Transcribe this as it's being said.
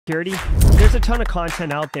Security. There's a ton of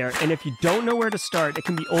content out there, and if you don't know where to start, it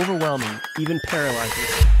can be overwhelming, even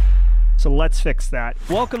paralyzing. So let's fix that.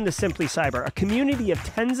 Welcome to Simply Cyber, a community of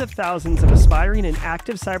tens of thousands of aspiring and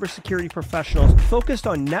active cybersecurity professionals focused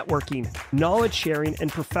on networking, knowledge sharing,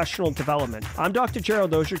 and professional development. I'm Dr.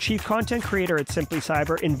 Gerald, Auger, Chief Content Creator at Simply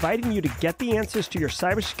Cyber, inviting you to get the answers to your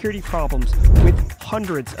cybersecurity problems with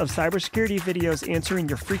hundreds of cybersecurity videos answering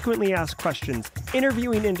your frequently asked questions,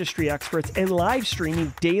 interviewing industry experts, and live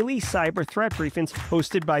streaming daily cyber threat briefings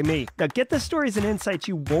hosted by me. Now get the stories and insights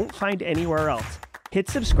you won't find anywhere else. Hit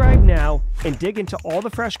subscribe now and dig into all the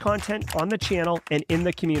fresh content on the channel and in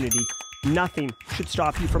the community. Nothing should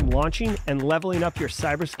stop you from launching and leveling up your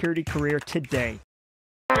cybersecurity career today.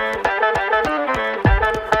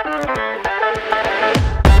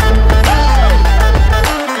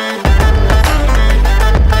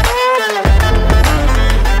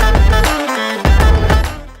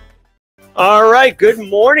 All right, good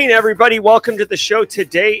morning, everybody. Welcome to the show.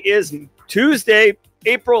 Today is Tuesday,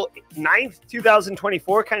 April 9th,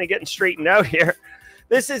 2024, kind of getting straightened out here.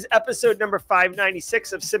 This is episode number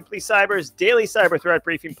 596 of Simply Cyber's Daily Cyber Threat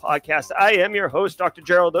Briefing Podcast. I am your host, Dr.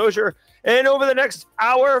 Gerald Auger, and over the next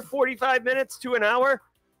hour, 45 minutes to an hour,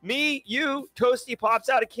 me, you, Toasty pops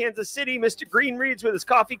out of Kansas City, Mr. Green reads with his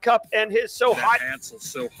coffee cup and his so hot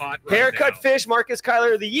Right haircut now. Fish, Marcus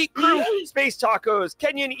Kyler, the Yeet Crew, Space Tacos,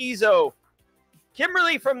 Kenyon Ezo,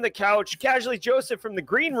 Kimberly from the couch, Casually Joseph from the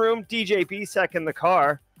green room, DJ B-Sec in the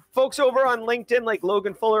car, folks over on LinkedIn like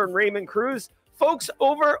Logan Fuller and Raymond Cruz, folks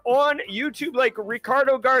over on YouTube like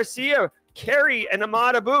Ricardo Garcia, Carrie, and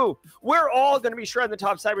Ahmad Abu. We're all going to be shredding the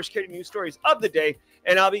top cybersecurity news stories of the day,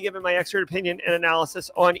 and I'll be giving my expert opinion and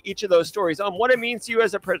analysis on each of those stories, on what it means to you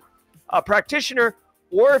as a practitioner,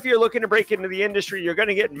 or if you're looking to break into the industry. You're going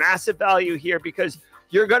to get massive value here because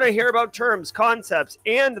you're going to hear about terms, concepts,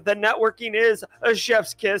 and the networking is a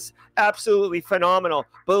chef's kiss. Absolutely phenomenal.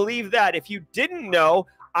 Believe that. If you didn't know,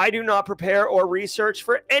 I do not prepare or research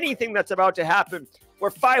for anything that's about to happen. We're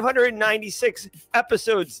 596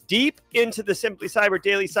 episodes deep into the Simply Cyber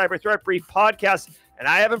Daily Cyber Threat Brief podcast, and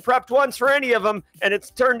I haven't prepped once for any of them, and it's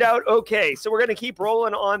turned out okay. So we're going to keep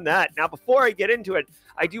rolling on that. Now, before I get into it,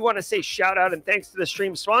 I do want to say shout out and thanks to the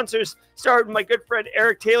stream sponsors, starting with my good friend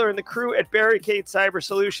Eric Taylor and the crew at Barricade Cyber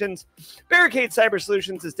Solutions. Barricade Cyber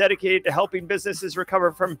Solutions is dedicated to helping businesses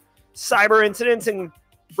recover from cyber incidents and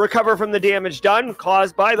recover from the damage done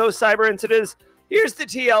caused by those cyber incidents. Here's the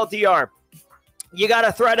TLDR. You got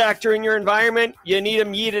a threat actor in your environment. You need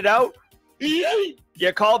them yeeted out.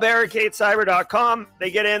 You call barricadecyber.com.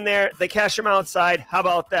 They get in there. They cash them outside. How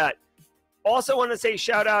about that? Also want to say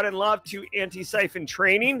shout out and love to Antisyphon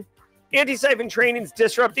Training. Antisyphon Training is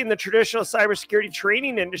disrupting the traditional cybersecurity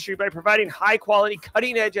training industry by providing high-quality,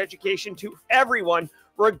 cutting-edge education to everyone,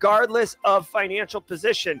 regardless of financial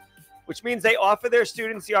position, which means they offer their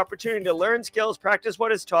students the opportunity to learn skills, practice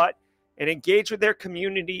what is taught, and engage with their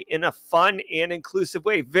community in a fun and inclusive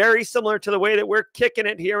way. Very similar to the way that we're kicking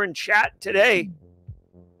it here in chat today.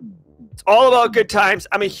 It's all about good times.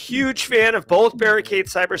 I'm a huge fan of both Barricade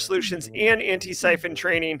Cyber Solutions and Antisyphon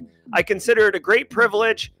Training. I consider it a great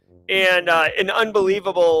privilege and an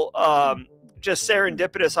unbelievable, just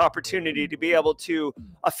serendipitous opportunity to be able to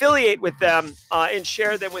affiliate with them and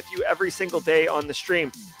share them with you every single day on the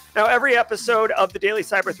stream. Now, every episode of the Daily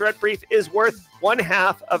Cyber Threat Brief is worth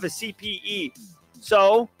 1/2 of a CPE.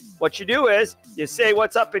 So what you do is you say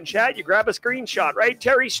what's up in chat, you grab a screenshot, right?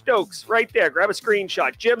 Terry Stokes, right there, grab a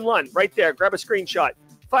screenshot. Jim Lund, right there, grab a screenshot.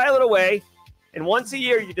 File it away, and once a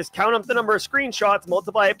year, you just count up the number of screenshots,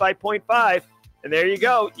 multiply it by 0.5, and there you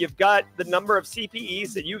go. You've got the number of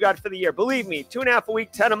CPEs that you got for the year. Believe me, 2.5 a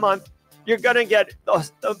week, 10 a month. You're going to get,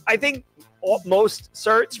 I think most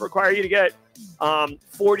certs require you to get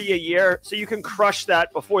 40 a year, so you can crush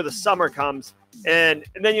that before the summer comes. And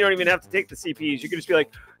then you don't even have to take the CPEs. You can just be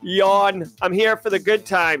like, yawn, I'm here for the good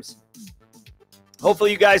times. Hopefully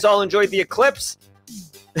you guys all enjoyed the eclipse.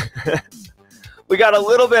 We got a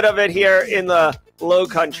little bit of it here in the low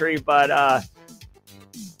country, but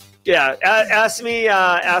yeah, ask me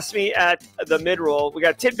at the mid-roll. We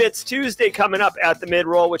got Tidbits Tuesday coming up at the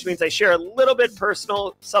mid-roll, which means I share a little bit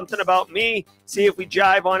personal, something about me, see if we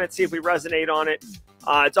jive on it, see if we resonate on it.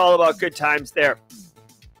 It's all about good times there.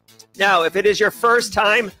 Now, if it is your first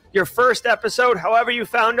time, your first episode, however you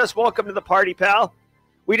found us, welcome to the party, pal.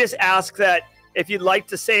 We just ask that if you'd like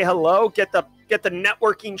to say hello, get the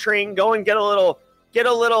networking train going, get a little,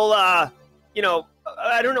 you know,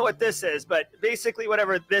 I don't know what this is, but basically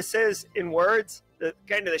whatever this is in words, the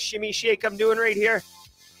kind of the shimmy shake I'm doing right here.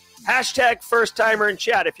 Hashtag first timer in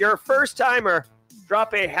chat. If you're a first timer,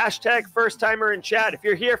 drop a hashtag first timer in chat. If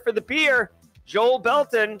you're here for the beer, Joel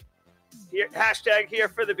Belton, here, hashtag here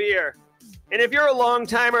for the beer. And if you're a long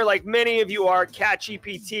timer, like many of you are, Cat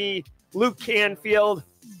GPT, Luke Canfield,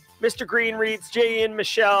 Mr. Greenreads, Jay and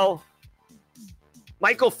Michelle,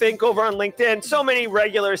 Michael Fink over on LinkedIn, so many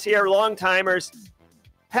regulars here, long timers.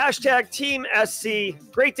 Hashtag Team SC.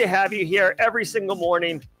 Great to have you here every single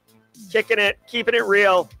morning, kicking it, keeping it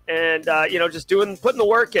real, and just putting the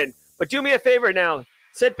work in. But do me a favor now.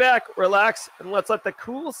 Sit back, relax, and let's let the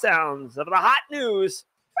cool sounds of the hot news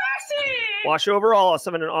wash over all of us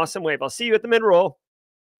in an awesome wave. I'll see you at the mid-roll.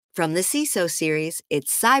 From the CISO series,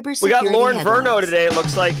 it's cybersecurity. We got Lauren Verno today, it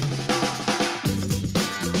looks like.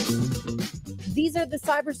 These are the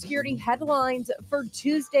cybersecurity headlines for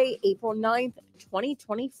Tuesday, April 9th,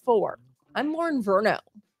 2024. I'm Lauren Verno.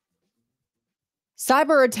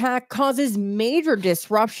 Cyber attack causes major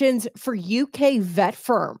disruptions for UK vet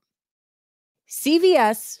firm.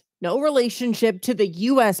 CVS, no relationship to the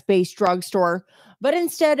US-based drugstore, but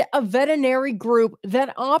instead a veterinary group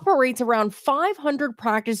that operates around 500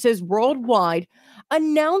 practices worldwide,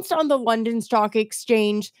 announced on the London Stock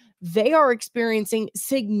Exchange they are experiencing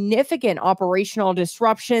significant operational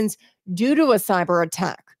disruptions due to a cyber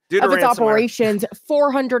attack. Of its operations,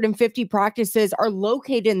 450 practices are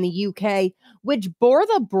located in the UK, which bore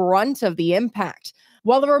the brunt of the impact,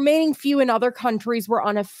 while the remaining few in other countries were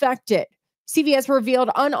unaffected. CVS revealed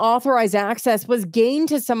unauthorized access was gained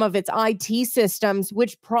to some of its IT systems,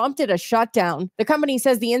 which prompted a shutdown. The company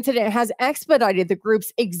says the incident has expedited the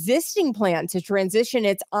group's existing plan to transition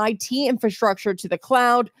its IT infrastructure to the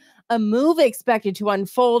cloud, a move expected to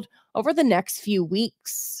unfold over the next few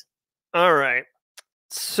weeks. All right.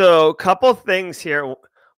 So, couple things here.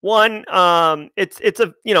 One,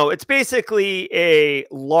 it's basically a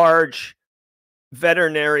large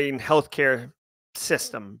veterinary and healthcare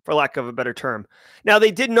system, for lack of a better term. Now,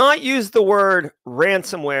 they did not use the word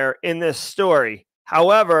ransomware in this story.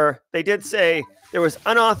 However, they did say there was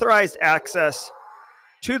unauthorized access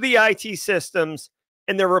to the IT systems,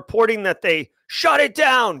 and they're reporting that they shut it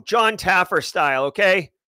down, John Taffer style,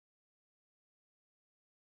 okay?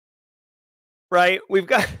 Right? We've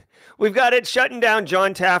got it shutting down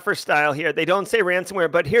John Taffer style here. They don't say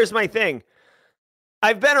ransomware, but here's my thing.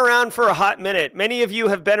 I've been around for a hot minute. Many of you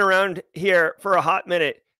have been around here for a hot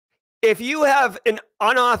minute. If you have an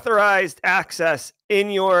unauthorized access in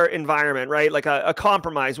your environment, right, like a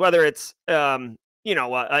compromise, whether it's an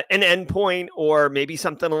endpoint or maybe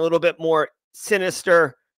something a little bit more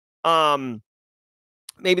sinister,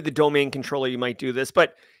 maybe the domain controller, you might do this.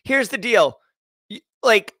 But here's the deal.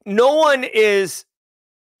 Like, no one is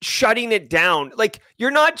shutting it down. Like, you're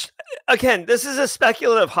not, again, this is a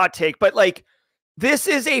speculative hot take, but like, this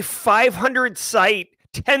is a 500 site,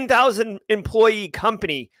 10,000 employee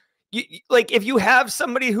company. Like, if you have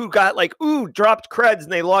somebody who got dropped creds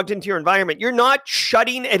and they logged into your environment, you're not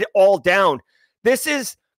shutting it all down. This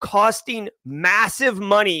is costing massive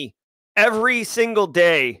money every single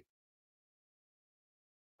day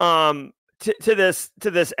to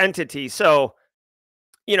this entity. So,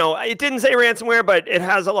 it didn't say ransomware, but it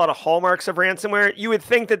has a lot of hallmarks of ransomware. You would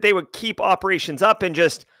think that they would keep operations up and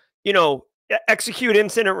just, execute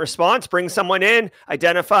incident response, bring someone in,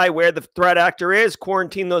 identify where the threat actor is,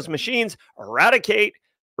 quarantine those machines, eradicate,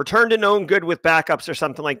 return to known good with backups or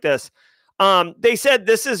something like this. They said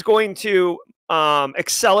this is going to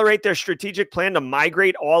accelerate their strategic plan to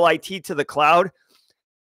migrate all IT to the cloud.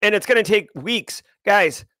 And it's going to take weeks.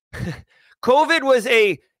 Guys, COVID was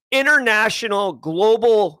a international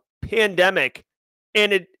global pandemic.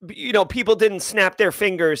 And people didn't snap their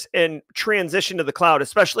fingers and transition to the cloud,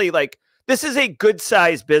 especially this is a good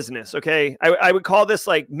size business. Okay. I would call this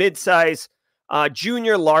like mid-size,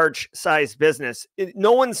 junior, large size business.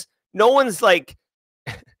 No one's like,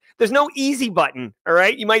 there's no easy button. All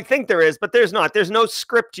right. You might think there is, but there's not. There's no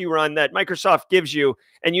script you run that Microsoft gives you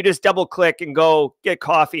and you just double click and go get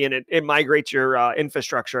coffee and it migrates your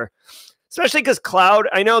infrastructure, especially because cloud,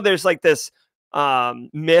 I know there's like this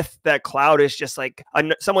myth that cloud is just like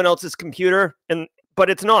someone else's computer,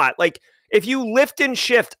 but it's not. Like, if you lift and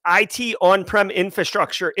shift IT on-prem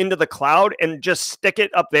infrastructure into the cloud and just stick it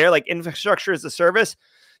up there like infrastructure as a service,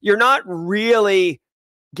 you're not really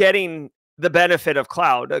getting the benefit of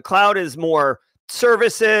cloud. The cloud is more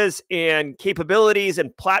services and capabilities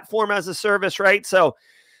and platform as a service, right? So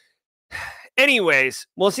anyways,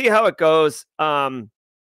 we'll see how it goes.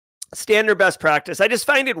 Standard best practice. I just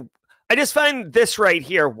find this right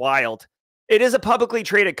here wild. It is a publicly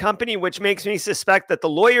traded company, which makes me suspect that the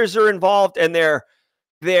lawyers are involved and they're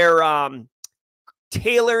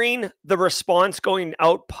tailoring the response going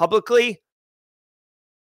out publicly,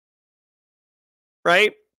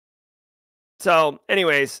 right? So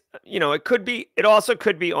anyways, it also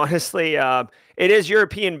could be, honestly, it is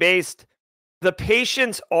European based. The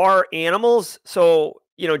patients are animals. So,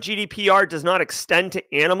 GDPR does not extend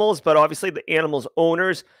to animals, but obviously the animals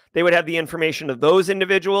owners, they would have the information of those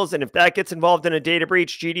individuals. And if that gets involved in a data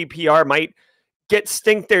breach, GDPR might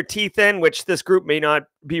stink their teeth in, which this group may not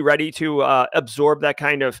be ready to absorb that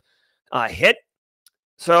kind of hit.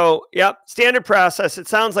 So, yeah, standard process. It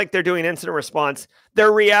sounds like they're doing incident response.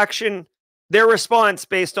 Their response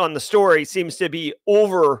based on the story seems to be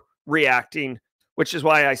overreacting, which is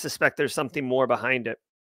why I suspect there's something more behind it.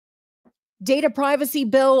 Data privacy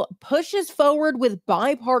bill pushes forward with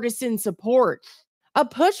bipartisan support. A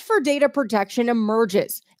push for data protection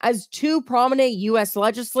emerges as two prominent U.S.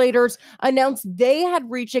 legislators announced they had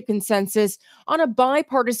reached a consensus on a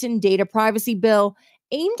bipartisan data privacy bill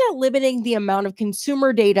aimed at limiting the amount of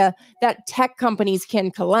consumer data that tech companies can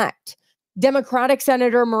collect. Democratic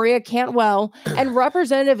Senator Maria Cantwell and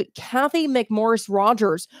Representative Kathy McMorris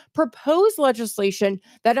Rogers proposed legislation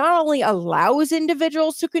that not only allows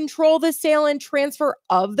individuals to control the sale and transfer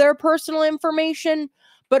of their personal information,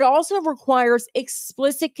 but also requires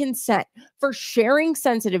explicit consent for sharing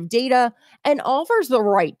sensitive data and offers the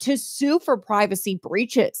right to sue for privacy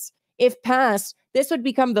breaches. If passed, this would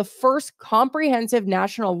become the first comprehensive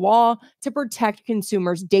national law to protect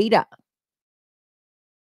consumers' data.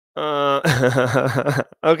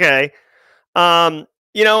 Okay.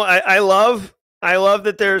 I love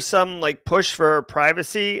that there's some like push for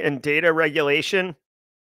privacy and data regulation.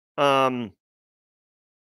 I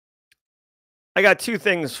got two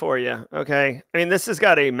things for you. Okay. I mean, this has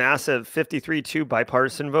got a massive 53-2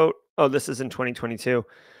 bipartisan vote. Oh, this is in 2022.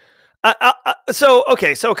 So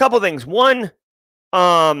a couple things. One,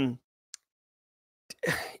 I've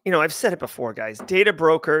said it before, guys. Data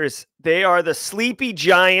brokers, they are the sleepy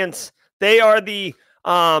giants. They are the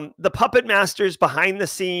puppet masters behind the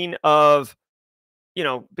scene of,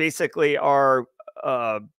 basically our,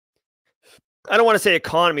 I don't want to say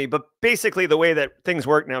economy, but basically the way that things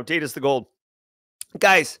work now. Data's the gold.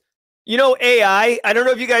 Guys, AI. I don't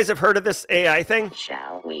know if you guys have heard of this AI thing.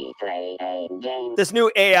 Shall we play a game? This new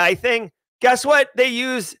AI thing. Guess what they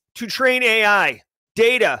use to train AI?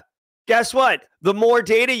 Data. Guess what? The more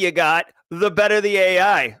data you got, the better the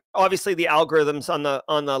AI. Obviously, the algorithms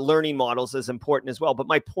on the learning models is important as well. But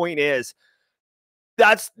my point is,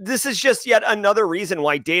 this is just yet another reason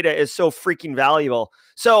why data is so freaking valuable.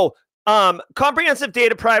 So, comprehensive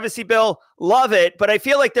data privacy bill, love it. But I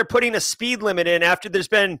feel like they're putting a speed limit in after there's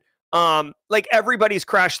been like everybody's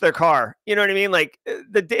crashed their car. You know what I mean? Like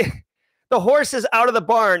the horse is out of the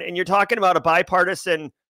barn, and you're talking about a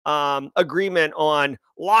bipartisan agreement on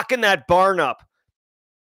locking that barn up.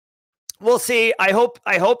 We'll see. I hope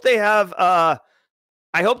they have I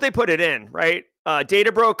hope they put it in, right?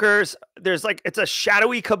 Data brokers, it's a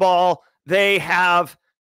shadowy cabal. They have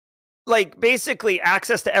like basically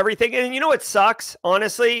access to everything. And it sucks,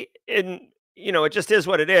 honestly, and it just is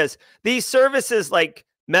what it is. These services like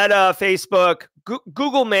Meta, Facebook,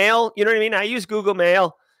 Google Mail, you know what I mean? I use Google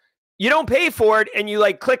Mail. You don't pay for it, and you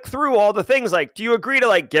like click through all the things. Like, do you agree to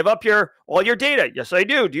like give up all your data? Yes, I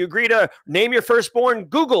do. Do you agree to name your firstborn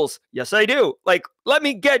Google's? Yes, I do. Like, let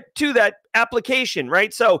me get to that application,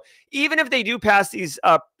 right? So even if they do pass these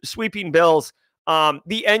sweeping bills,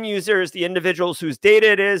 the end users, the individuals whose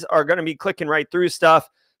data it is, are going to be clicking right through stuff.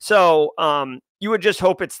 So you would just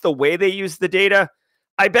hope it's the way they use the data.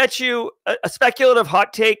 I bet you a speculative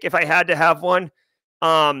hot take, if I had to have one,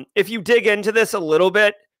 if you dig into this a little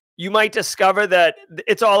bit, you might discover that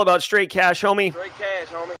it's all about straight cash, homie. Straight cash,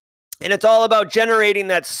 homie. And it's all about generating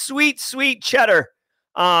that sweet, sweet cheddar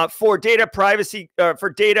for data privacy,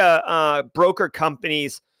 for data broker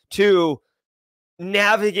companies to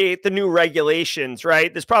navigate the new regulations,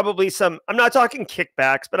 right? There's probably some, I'm not talking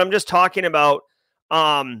kickbacks, but I'm just talking about,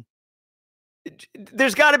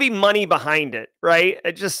 there's got to be money behind it, right?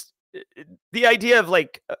 The idea of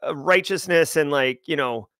like righteousness and like,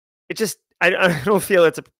 it just, I don't feel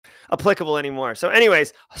it's applicable anymore. So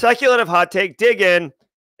anyways, speculative hot take, dig in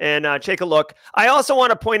and take a look. I also want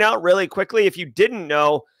to point out really quickly, if you didn't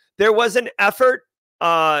know, there was an effort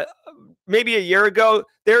maybe a year ago.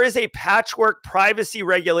 There is a patchwork privacy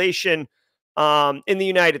regulation in the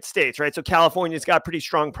United States, right? So California's got pretty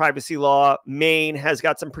strong privacy law. Maine has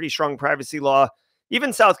got some pretty strong privacy law.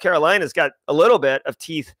 Even South Carolina's got a little bit of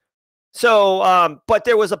teeth. So, but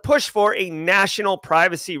there was a push for a national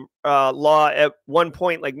privacy law at one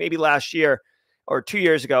point, like maybe last year or 2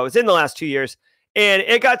 years ago. It was in the last 2 years, and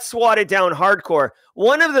it got swatted down hardcore.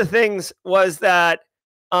 One of the things was that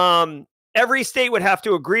every state would have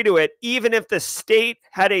to agree to it, even if the state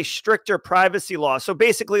had a stricter privacy law. So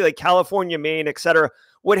basically, like California, Maine, et cetera,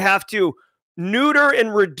 would have to neuter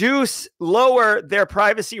and lower their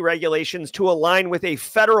privacy regulations to align with a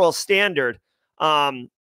federal standard.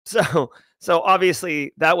 So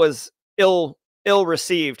obviously that was ill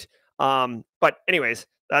received. But anyways,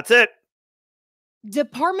 that's it.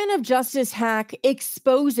 Department of Justice hack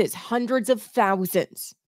exposes hundreds of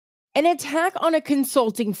thousands. An attack on a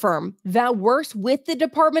consulting firm that works with the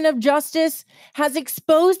Department of Justice has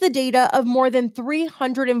exposed the data of more than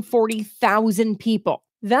 340,000 people.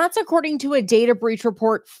 That's according to a data breach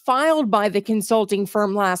report filed by the consulting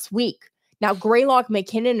firm last week. Now, Greylock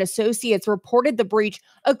McKinnon Associates reported the breach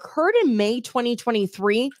occurred in May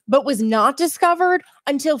 2023, but was not discovered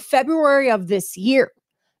until February of this year.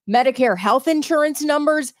 Medicare health insurance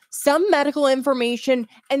numbers, some medical information,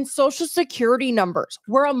 and Social Security numbers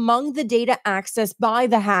were among the data accessed by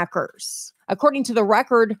the hackers. According to the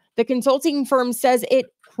record, the consulting firm says it,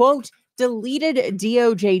 quote, deleted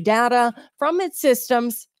DOJ data from its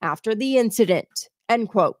systems after the incident, end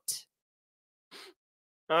quote.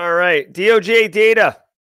 All right, DOJ data.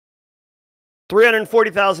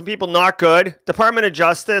 340,000 people, not good. Department of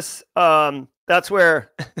Justice, that's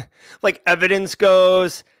where like evidence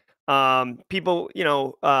goes. People,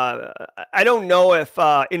 I don't know if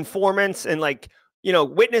informants and like,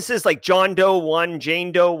 witnesses like John Doe 1,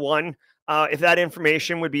 Jane Doe 1, if that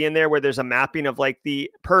information would be in there where there's a mapping of like the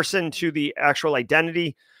person to the actual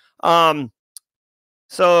identity.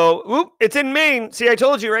 So it's in Maine. See, I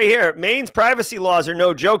told you right here, Maine's privacy laws are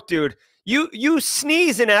no joke, dude. You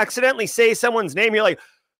sneeze and accidentally say someone's name. You're like,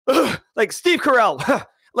 ugh, like Steve Carell.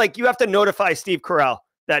 Like you have to notify Steve Carell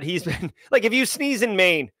that he's been like, if you sneeze in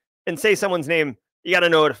Maine and say someone's name, you got to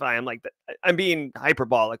notify him. Like I'm being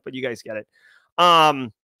hyperbolic, but you guys get it.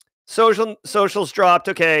 Socials dropped.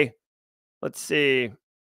 Okay. Let's see.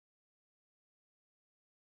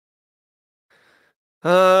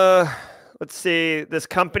 Let's see. This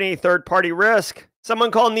company, third-party risk. Someone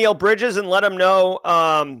call Neil Bridges and let him know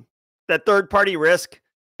that third-party risk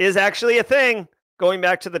is actually a thing. Going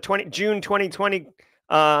back to the June 2020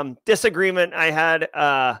 disagreement I had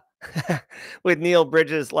with Neil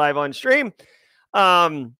Bridges live on stream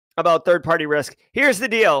about third-party risk. Here's the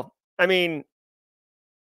deal. I mean,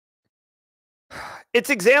 it's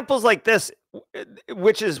examples like this,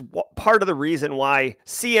 which is part of the reason why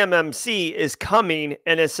CMMC is coming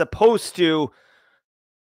and is supposed to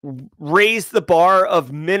raise the bar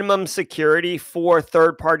of minimum security for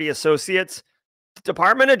third-party associates.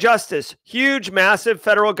 Department of Justice, huge, massive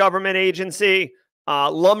federal government agency,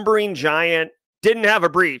 lumbering giant, didn't have a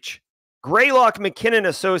breach. Greylock McKinnon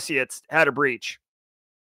Associates had a breach.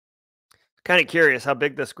 Kind of curious how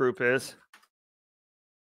big this group is.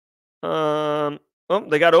 Oh,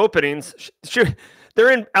 they got openings.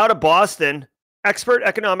 They're out of Boston. Expert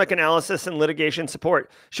economic analysis and litigation support.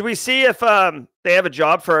 Should we see if they have a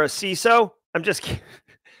job for a CISO? I'm just kidding.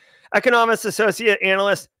 Economist, associate,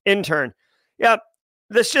 analyst, intern. Yeah,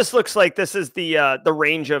 this just looks like this is the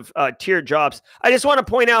range of tiered jobs. I just want to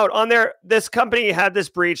point out on there, this company had this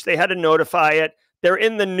breach. They had to notify it. They're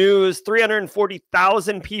in the news.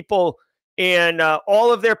 340,000 people, and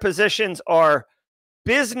all of their positions are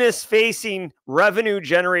business-facing,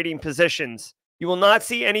 revenue-generating positions. You will not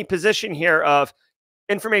see any position here of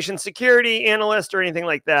information security analyst or anything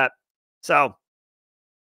like that. So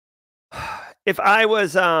if I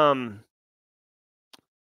was,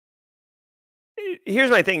 here's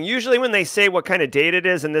my thing. Usually when they say what kind of data it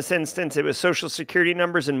is, in this instance, it was social security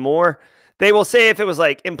numbers and more. They will say if it was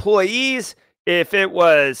like employees, if it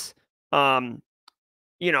was, employees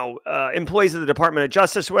of the Department of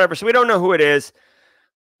Justice, or whatever. So we don't know who it is.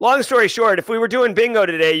 Long story short, if we were doing bingo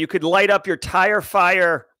today, you could light up your tire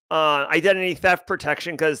fire identity theft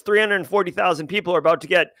protection, because 340,000 people are about to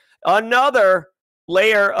get another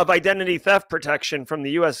layer of identity theft protection from the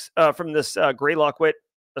U.S. From this Greylock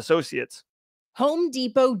Associates. Home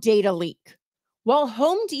Depot data leak. While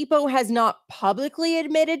Home Depot has not publicly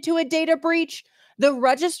admitted to a data breach, the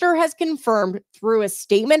Register has confirmed through a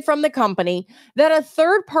statement from the company that a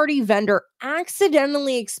third-party vendor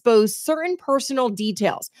accidentally exposed certain personal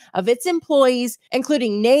details of its employees,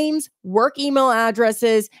 including names, work email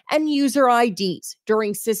addresses, and user IDs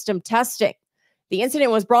during system testing. The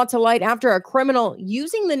incident was brought to light after a criminal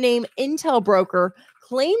using the name Intel Broker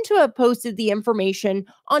claimed to have posted the information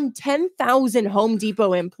on 10,000 Home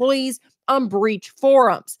Depot employees on breach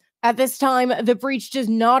forums. At this time, the breach does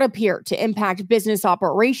not appear to impact business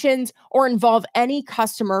operations or involve any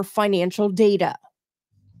customer financial data.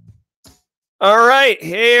 All right,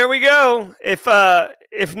 here we go.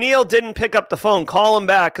 If Neil didn't pick up the phone, call him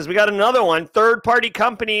back because we got another one. Third-party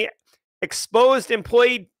company exposed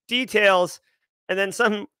employee details, and then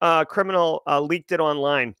some criminal leaked it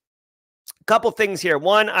online. A couple things here.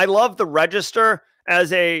 One, I love the Register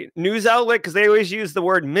as a news outlet because they always use the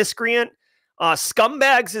word miscreant.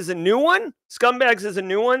 Scumbags is a new one. Scumbags is a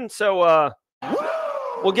new one. So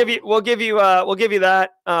we'll give you that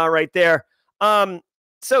right there.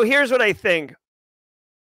 So here's what I think.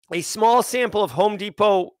 A small sample of Home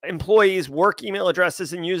Depot employees' work email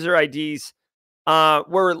addresses and user IDs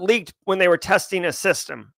were leaked when they were testing a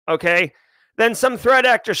system. Okay. Then some threat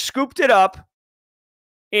actor scooped it up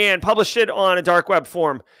and published it on a dark web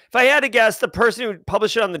forum. If I had to guess, the person who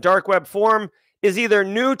published it on the dark web forum is either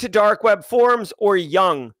new to dark web forums or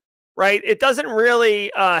young, right? It doesn't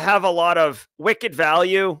really have a lot of wicked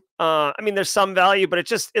value. I mean, there's some value, but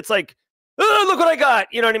it's like, oh, look what I got.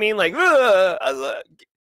 You know what I mean? Like,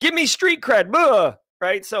 give me street cred,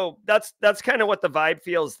 right? So that's kind of what the vibe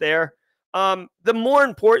feels there. The more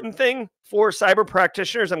important thing for cyber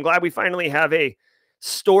practitioners, I'm glad we finally have a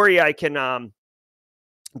story I can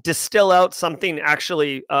distill out something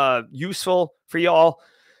actually useful for y'all.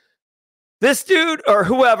 This dude or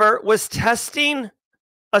whoever was testing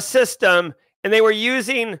a system and they were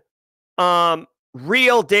using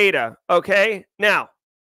real data. Okay. Now,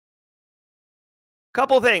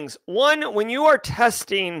 couple things. One, when you are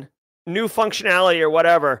testing new functionality or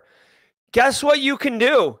whatever, guess what you can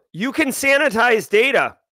do? You can sanitize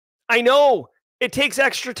data. I know it takes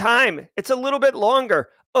extra time. It's a little bit longer.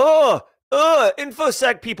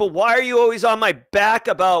 InfoSec people, why are you always on my back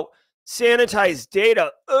about sanitized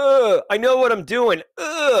data? I know what I'm doing.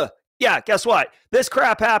 Yeah, guess what? This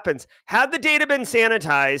crap happens. Had the data been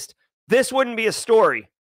sanitized, this wouldn't be a story.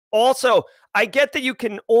 Also, I get that you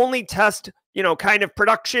can only test, kind of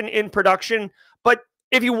in production, but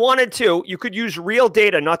if you wanted to, you could use real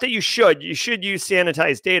data. Not that you should use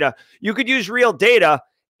sanitized data. You could use real data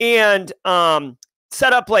and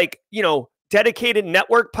set up dedicated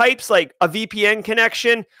network pipes, like a VPN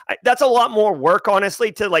connection. That's a lot more work,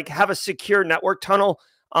 honestly, to have a secure network tunnel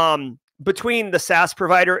between the SaaS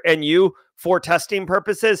provider and you for testing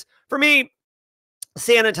purposes. For me,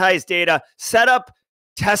 sanitized data, set up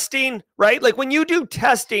testing, right? Like when you do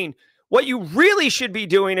testing, what you really should be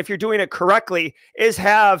doing, if you're doing it correctly, is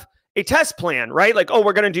have a test plan, right? Like, oh,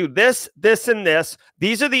 we're going to do this, this, and this.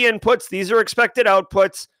 These are the inputs. These are expected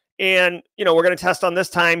outputs. And, we're going to test on this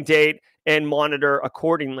time, date, and monitor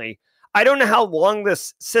accordingly. I don't know how long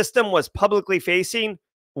this system was publicly facing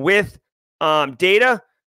with data.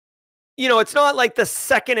 It's not like the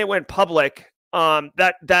second it went public,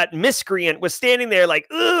 that miscreant was standing there like,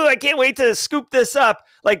 ooh, I can't wait to scoop this up.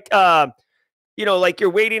 Like you're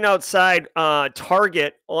waiting outside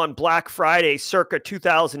Target on Black Friday circa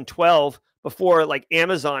 2012 before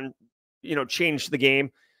Amazon, changed the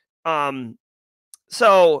game.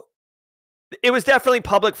 So it was definitely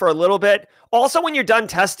public for a little bit. Also, when you're done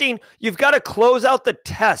testing, you've got to close out the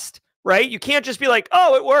test, right? You can't just be like,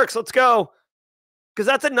 oh, it works, let's go. Because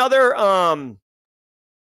that's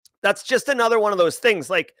just another one of those things.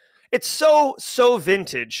 Like, it's so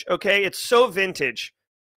vintage, okay? It's so vintage.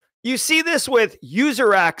 You see this with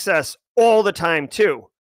user access all the time too.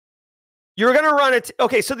 You're going to run it.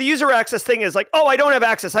 Okay, so the user access thing is like, oh, I don't have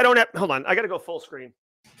access. Hold on, I got to go full screen.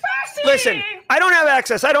 Listen, I don't have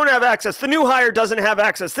access. The new hire doesn't have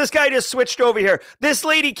access. This guy just switched over here. This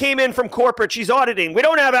lady came in from corporate. She's auditing. We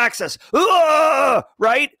don't have access.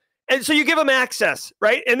 Right? And so you give them access,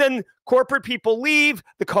 right? And then corporate people leave,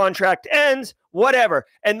 the contract ends, whatever.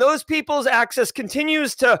 And those people's access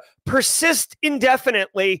continues to persist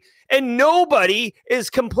indefinitely, and nobody is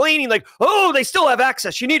complaining like, oh, they still have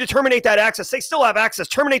access. You need to terminate that access. They still have access.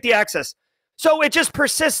 Terminate the access. So it just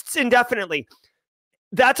persists indefinitely.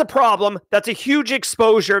 That's a problem. That's a huge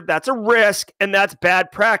exposure. That's a risk, and that's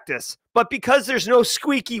bad practice. But because there's no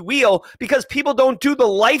squeaky wheel, because people don't do the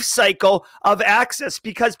life cycle of access,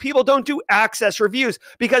 because people don't do access reviews,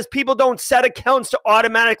 because people don't set accounts to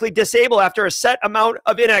automatically disable after a set amount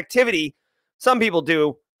of inactivity, some people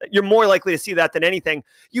do. You're more likely to see that than anything.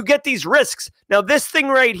 You get these risks. Now, this thing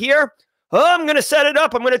right here, I'm going to set it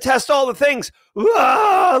up. I'm going to test all the things.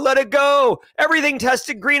 Let it go. Everything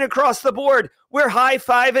tested green across the board. We're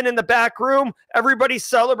high-fiving in the back room. Everybody's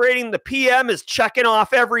celebrating. The PM is checking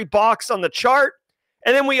off every box on the chart.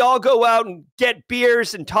 And then we all go out and get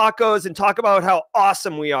beers and tacos and talk about how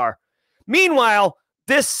awesome we are. Meanwhile,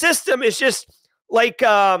 this system is just like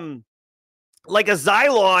a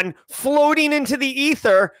Xylon floating into the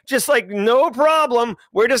ether, just like, no problem.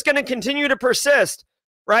 We're just going to continue to persist,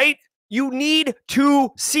 right? You need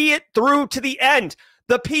to see it through to the end.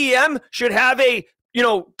 The PM should have a,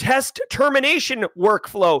 test termination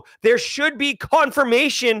workflow. There should be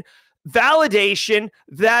confirmation, validation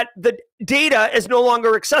that the data is no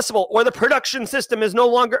longer accessible, or the production system is no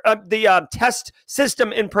longer, the test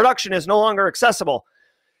system in production is no longer accessible.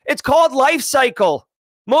 It's called life cycle.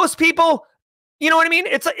 Most people, you know what I mean?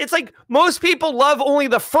 It's like most people love only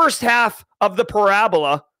the first half of the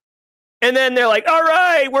parabola. And then they're like, all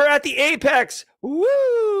right, we're at the apex.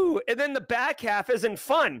 Woo! And then the back half isn't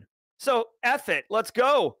fun. So F it. Let's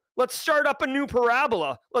go. Let's start up a new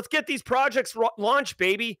parabola. Let's get these projects launched,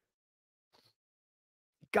 baby.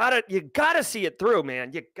 You gotta see it through,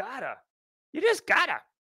 man. You just gotta.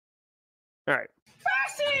 All right.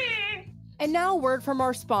 And now a word from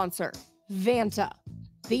our sponsor, Vanta.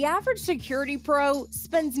 The average security pro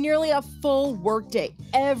spends nearly a full workday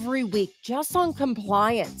every week just on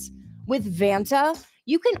compliance. With Vanta,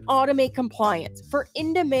 you can automate compliance for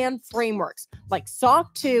in-demand frameworks like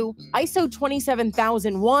SOC 2, ISO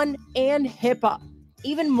 27001, and HIPAA.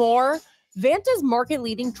 Even more, Vanta's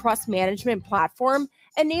market-leading trust management platform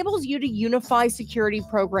enables you to unify security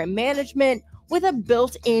program management with a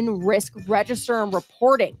built-in risk register and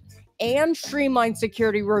reporting, and streamline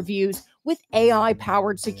security reviews with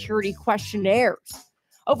AI-powered security questionnaires.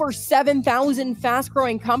 Over 7,000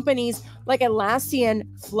 fast-growing companies like Atlassian,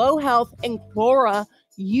 Flow Health, and Quora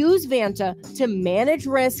use Vanta to manage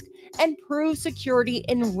risk and prove security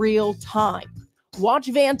in real time. Watch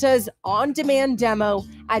Vanta's on-demand demo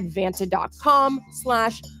at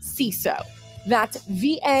vanta.com/CISO. That's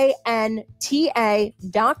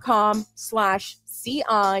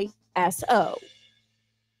VANTA.com/CISO.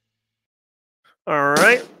 All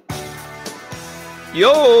right.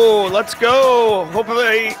 Yo, let's go.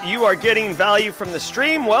 Hopefully you are getting value from the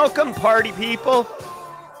stream. Welcome, party people.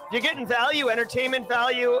 If you're getting value, entertainment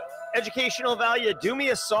value, educational value, do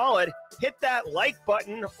me a solid. Hit that like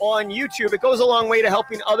button on YouTube. It goes a long way to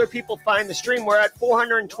helping other people find the stream. We're at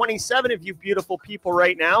 427 of you beautiful people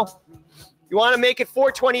right now. You want to make it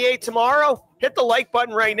 428 tomorrow? Hit the like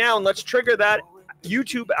button right now and let's trigger that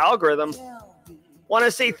YouTube algorithm. Want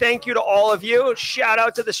to say thank you to all of you. Shout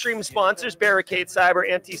out to the stream sponsors, Barricade Cyber,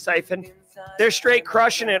 Antisyphon. They're straight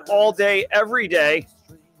crushing it all day, every day.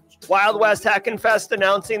 Wild West Hackin' Fest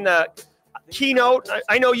announcing the keynote.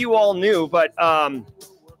 I know you all knew, but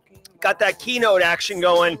got that keynote action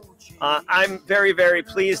going. I'm very, very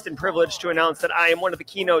pleased and privileged to announce that I am one of the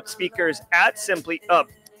keynote speakers at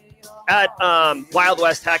Wild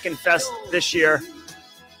West Hackin' Fest this year.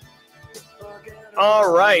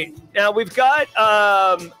 All right. Now we've got,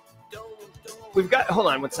 hold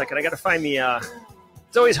on one second. I got to find the,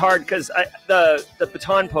 it's always hard because the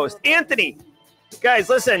baton post. Anthony, guys,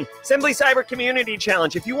 listen, Simply Cyber Community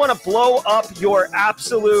Challenge. If you want to blow up your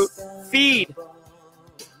absolute feed,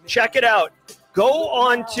 check it out. Go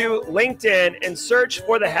on to LinkedIn and search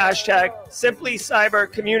for the hashtag Simply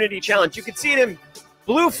Cyber Community Challenge. You can see it in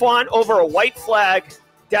blue font over a white flag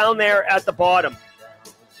down there at the bottom.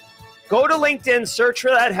 Go to LinkedIn, search for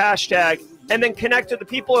that hashtag, and then connect with the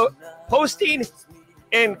people posting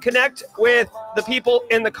and connect with the people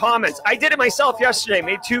in the comments. I did it myself yesterday,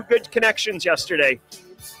 made 2 good connections yesterday.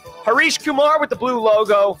 Harish Kumar with the blue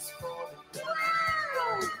logo.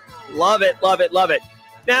 Love it, love it, love it.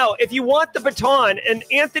 Now, if you want the baton, and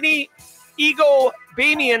Anthony Ego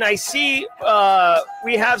Bamian, I see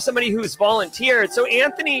we have somebody who's volunteered. So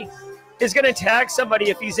Anthony is going to tag somebody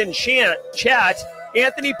if he's in chat.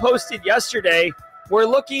 Anthony posted yesterday, we're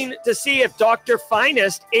looking to see if Dr.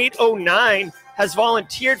 Finest 809 has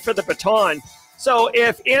volunteered for the baton. So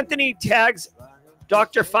if Anthony tags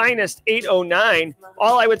Dr. Finest 809,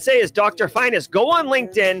 all I would say is, Dr. Finest, go on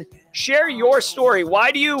LinkedIn, share your story.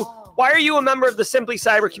 Why are you a member of the Simply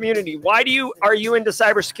Cyber community? Why are you into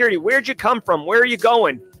cybersecurity? Where'd you come from? Where are you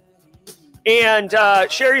going? And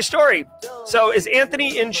share your story. So is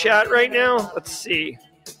Anthony in chat right now? Let's see.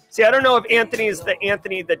 See, I don't know if Anthony is the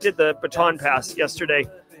Anthony that did the baton pass yesterday.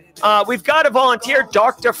 We've got a volunteer,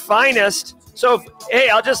 Dr. Finest. So, hey,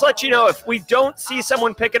 I'll just let you know, if we don't see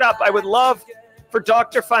someone pick it up, I would love for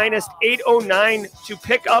Dr. Finest 809 to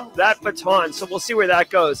pick up that baton. So we'll see where that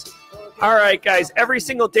goes. All right, guys, every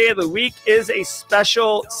single day of the week is a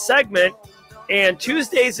special segment, and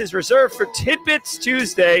Tuesdays is reserved for Tidbits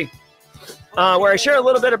Tuesday, where I share a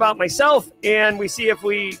little bit about myself, and we see if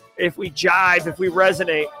we jive, if we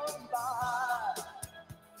resonate.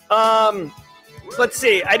 Let's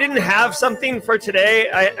see. I didn't have something for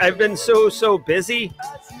today. I've been so busy,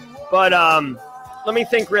 but let me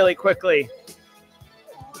think really quickly.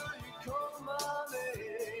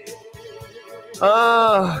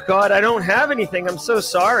 Oh God, I don't have anything. I'm so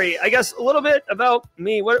sorry. I guess a little bit about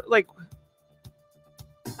me. What, like,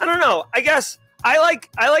 I don't know. I guess I like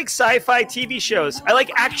sci-fi TV shows. I like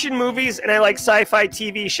action movies and I like sci-fi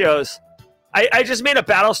TV shows. I just made a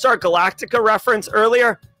Battlestar Galactica reference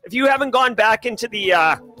earlier. If you haven't gone back into the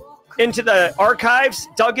archives,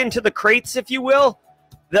 dug into the crates, if you will,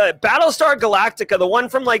 the Battlestar Galactica, the one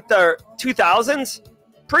from like the 2000s,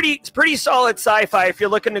 pretty solid sci-fi if you're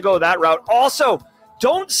looking to go that route. Also,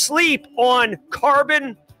 don't sleep on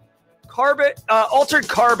Altered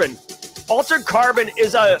Carbon. Altered Carbon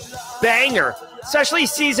is a banger, especially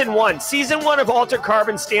season 1. Season 1 of Altered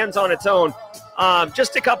Carbon stands on its own.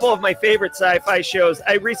 Just a couple of my favorite sci-fi shows.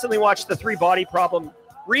 I recently watched The Three Body Problem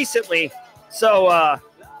recently, so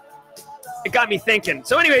it got me thinking.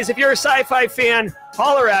 So anyways, if you're a sci-fi fan,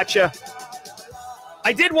 holler at you.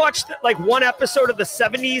 I did watch like one episode of the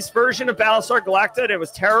 70s version of Battlestar Galactica, and it was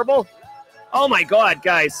terrible. Oh my God,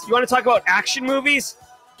 guys. You want to talk about action movies?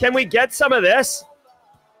 Can we get some of this?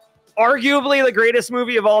 Arguably the greatest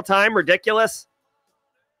movie of all time. Ridiculous.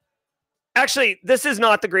 Actually, this is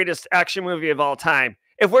not the greatest action movie of all time.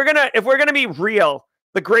 If we're gonna be real,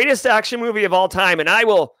 the greatest action movie of all time, and I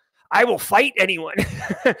will fight anyone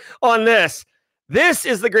on this. This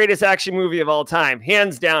is the greatest action movie of all time,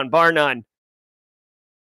 hands down, bar none.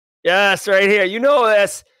 Yes, right here. You know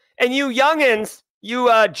this. And you youngins,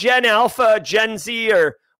 you Gen Alpha, Gen Z,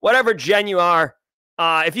 or whatever gen you are,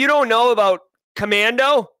 if you don't know about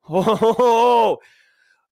Commando,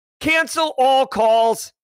 cancel all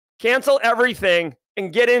calls, cancel everything,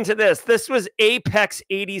 and get into this. This was Apex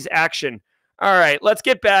 80s action. All right, let's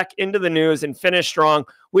get back into the news and finish strong.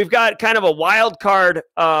 We've got kind of a wild card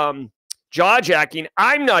jaw-jacking.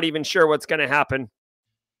 I'm not even sure what's going to happen.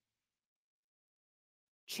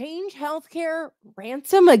 Change Healthcare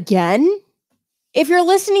ransom again? If you're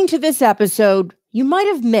listening to this episode, you might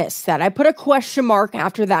have missed that I put a question mark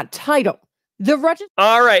after that title.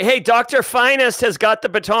 All right. Hey, Dr. Finest has got the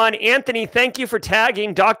baton. Anthony, thank you for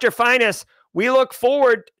tagging. Dr. Finest, we look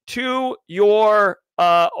forward to your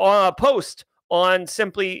post on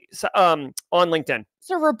on LinkedIn.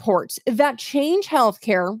 So reports that Change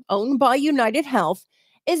Healthcare, owned by United Health,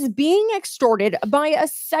 is being extorted by a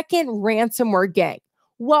second ransomware gang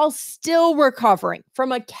while still recovering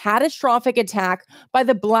from a catastrophic attack by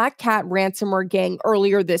the Black Cat ransomware gang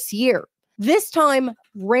earlier this year. This time,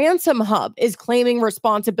 Ransom Hub is claiming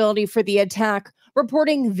responsibility for the attack,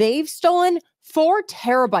 reporting they've stolen 4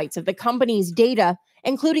 terabytes of the company's data,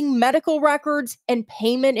 including medical records and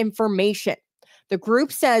payment information. The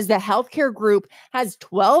group says the healthcare group has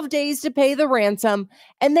 12 days to pay the ransom,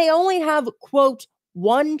 and they only have, quote,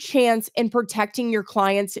 one chance in protecting your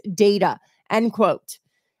client's data, end quote.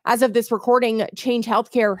 As of this recording, Change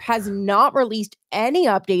Healthcare has not released any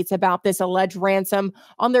updates about this alleged ransom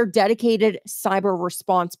on their dedicated cyber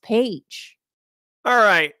response page. All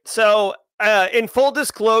right. So in full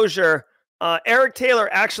disclosure, Eric Taylor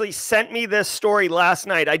actually sent me this story last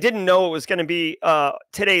night. I didn't know it was going to be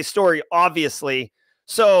today's story, obviously.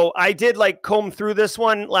 So I did like comb through this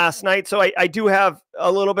one last night. So I do have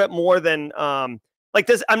a little bit more than like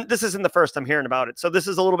this. This isn't the first I'm hearing about it. So this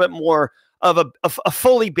is a little bit more of a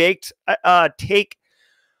fully baked take.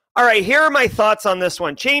 All right, here are my thoughts on this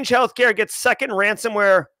one. Change Healthcare gets second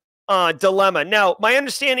ransomware dilemma. Now, my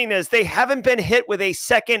understanding is they haven't been hit with a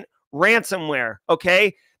second ransomware,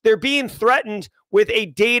 okay? They're being threatened with a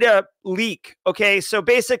data leak, okay? So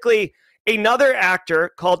basically, another actor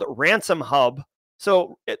called Ransom Hub.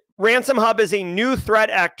 So Ransom Hub is a new threat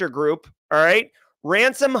actor group, all right?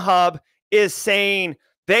 Ransom Hub is saying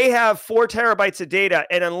they have 4 terabytes of data,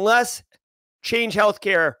 and unless Change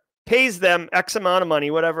Healthcare pays them X amount of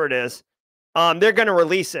money, whatever it is, they're going to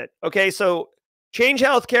release it. Okay, so Change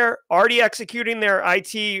Healthcare already executing their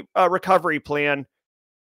IT recovery plan.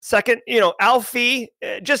 Second, Alfie,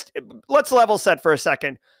 just let's level set for a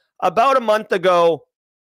second. About a month ago,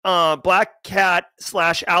 Black Cat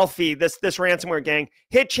 / Alfie, this ransomware gang,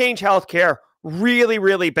 hit Change Healthcare really,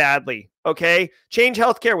 really badly. Okay, Change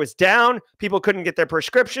Healthcare was down. People couldn't get their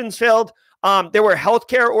prescriptions filled. There were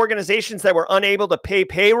healthcare organizations that were unable to pay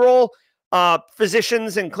payroll.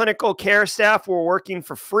 Physicians and clinical care staff were working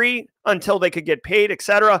for free until they could get paid,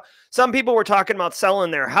 etc. Some people were talking about selling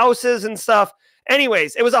their houses and stuff.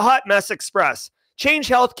 Anyways, it was a hot mess express. Change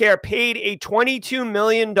Healthcare paid a $22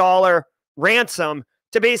 million ransom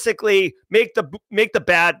to basically make the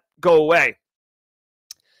bad go away.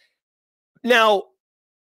 Now,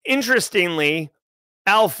 interestingly,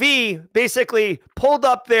 Alfie basically pulled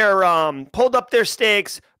up their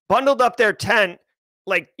stakes, bundled up their tent,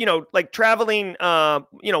 like traveling,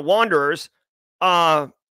 wanderers,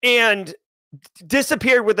 and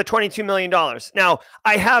disappeared with the $22 million. Now,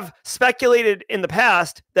 I have speculated in the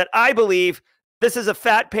past that I believe this is a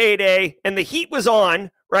fat payday and the heat was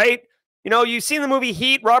on, right? You know, you've seen the movie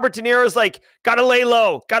Heat. Robert De Niro's like, gotta lay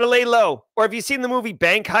low, gotta lay low. Or have you seen the movie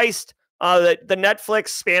Bank Heist, the Netflix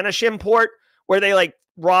Spanish import, where they like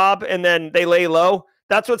rob and then they lay low?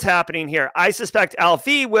 That's what's happening here. I suspect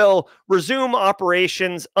Alfie will resume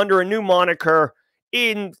operations under a new moniker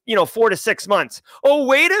in, 4 to 6 months. Oh,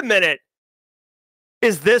 wait a minute.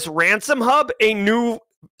 Is this Ransom Hub a new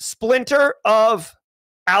splinter of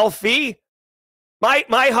Alfie?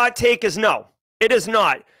 My hot take is no, it is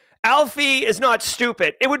not. Alfie is not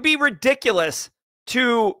stupid. It would be ridiculous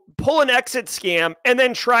to pull an exit scam and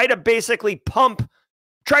then try to basically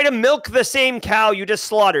try to milk the same cow you just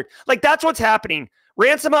slaughtered. Like, that's what's happening.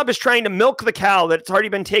 Ransom Hub is trying to milk the cow that's already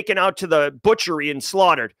been taken out to the butchery and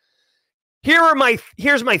slaughtered.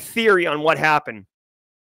 Here's my theory on what happened.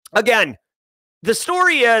 Again, the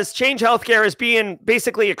story is Change Healthcare is being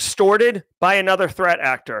basically extorted by another threat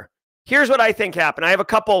actor. Here's what I think happened. I have a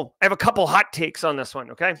couple hot takes on this one,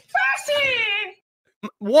 okay?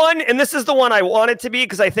 One, and this is the one I want it to be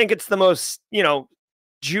because I think it's the most,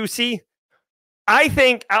 juicy. I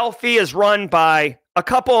think Alfie is run by a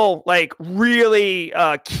couple like really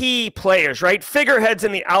key players, right? Figureheads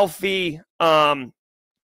in the Alfie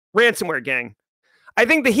ransomware gang. I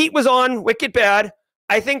think the heat was on wicked bad.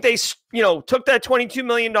 I think they, took that $22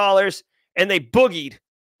 million and they boogied.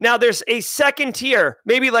 Now there's a second tier,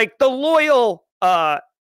 maybe like the loyal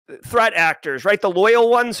threat actors, right? The loyal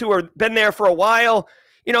ones who have been there for a while.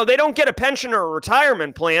 They don't get a pension or a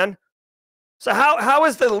retirement plan. So how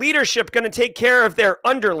is the leadership going to take care of their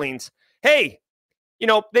underlings? Hey,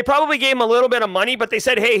 they probably gave them a little bit of money, but they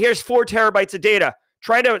said, hey, here's 4 terabytes of data.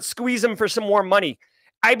 Try to squeeze them for some more money.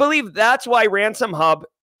 I believe that's why Ransom Hub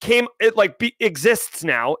exists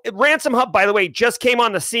now. Ransom Hub, by the way, just came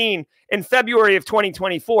on the scene in February of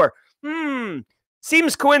 2024.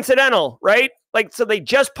 Seems coincidental, right? So they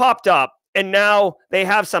just popped up and now they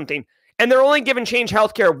have something. And they're only giving Change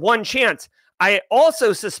Healthcare one chance. I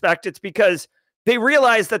also suspect it's because they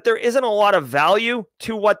realize that there isn't a lot of value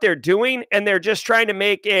to what they're doing. And they're just trying to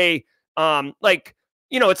make a, it's like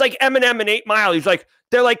Eminem and 8 Mile. He's like,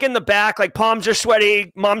 they're like in the back, like palms are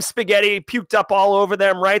sweaty, mom's spaghetti puked up all over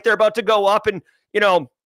them, right? They're about to go up and,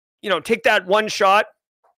 take that one shot.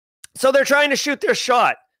 So they're trying to shoot their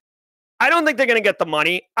shot. I don't think they're going to get the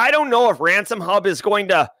money. I don't know if Ransom Hub is going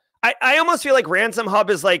to, I almost feel like Ransom Hub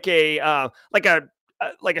is like a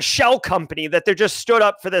shell company that they're just stood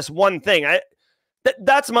up for this one thing.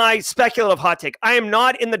 That's my speculative hot take. I am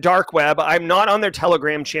not in the dark web. I'm not on their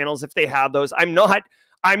Telegram channels if they have those. I'm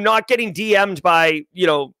not getting DM'd by,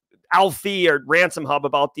 Alfie or Ransom Hub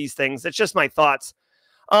about these things. It's just my thoughts.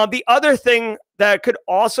 The other thing that could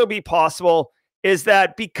also be possible is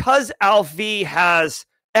that because Alfie has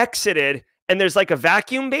exited and there's like a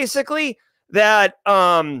vacuum, basically, that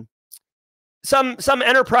some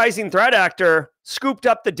enterprising threat actor scooped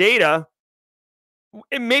up the data.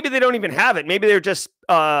 Maybe they don't even have it. Maybe they're just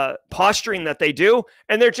posturing that they do,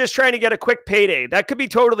 and they're just trying to get a quick payday. That could be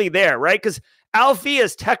totally there, right? Because Alfie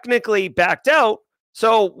is technically backed out.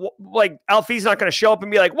 So, Alfie's not going to show up and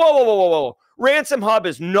be like, whoa. Ransom Hub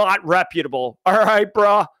is not reputable. All right,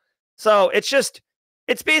 bro. So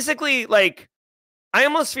it's basically like, I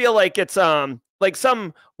almost feel like it's like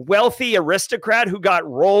some wealthy aristocrat who got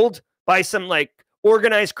rolled by some like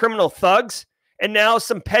organized criminal thugs. And now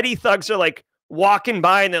some petty thugs are like walking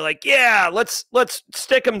by and they're like, yeah, let's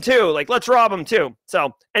stick them too. Like, let's rob them too.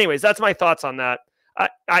 So anyways, that's my thoughts on that.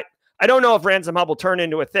 I don't know if Ransom Hub will turn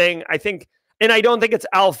into a thing. And I don't think it's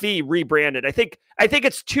Alfie rebranded. I think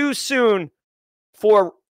it's too soon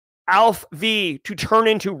for Alfie to turn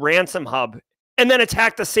into Ransom Hub and then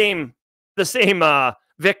attack the same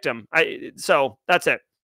victim. So that's it.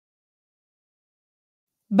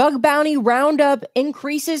 Bug bounty roundup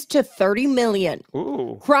increases to 30 million.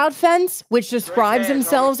 Ooh. CrowdFence, which describes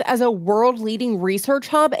themselves as a world-leading research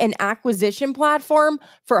hub and acquisition platform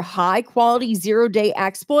for high-quality zero-day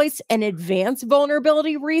exploits and advanced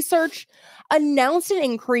vulnerability research, announced an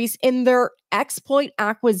increase in their exploit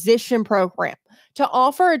acquisition program to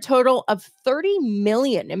offer a total of 30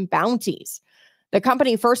 million in bounties. The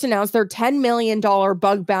company first announced their $10 million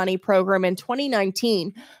bug bounty program in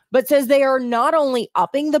 2019, but says they are not only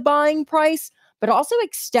upping the buying price, but also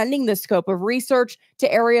extending the scope of research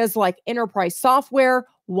to areas like enterprise software,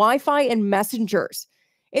 Wi-Fi, and messengers.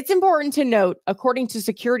 It's important to note, according to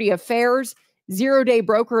Security Affairs, zero-day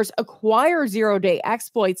brokers acquire zero-day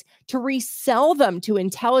exploits to resell them to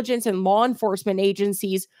intelligence and law enforcement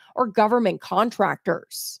agencies or government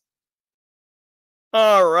contractors.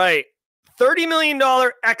 All right. $30 million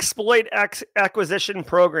exploit acquisition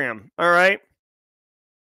program. All right.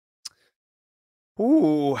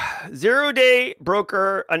 Ooh, 0-day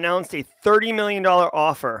broker announced a $30 million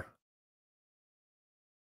offer.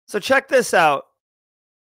 So check this out.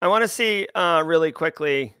 I want to see really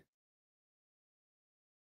quickly.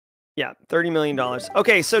 Yeah, $30 million.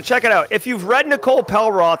 Okay, so check it out. If you've read Nicole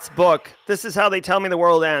Pelroth's book, This Is How They Tell Me the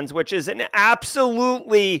World Ends, which is an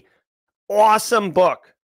absolutely awesome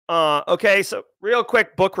book. Okay, so real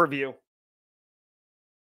quick book review.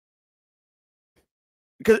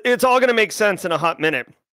 Because it's all going to make sense in a hot minute.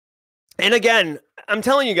 And again, I'm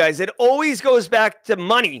telling you guys, it always goes back to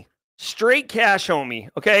money. Straight cash, homie.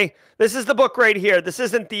 Okay, this is the book right here. This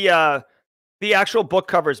isn't the actual book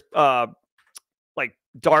covers, like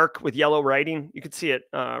dark with yellow writing. You can see it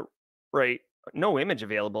right. No image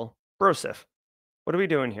available. Brosif. What are we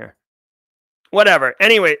doing here? Whatever.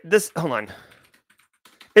 Anyway, hold on.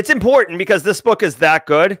 It's important because this book is that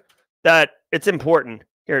good that it's important.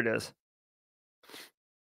 Here it is.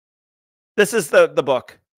 This is the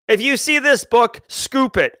book. If you see this book,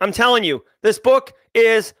 scoop it. I'm telling you, this book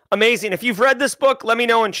is amazing. If you've read this book, let me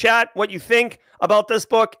know in chat what you think about this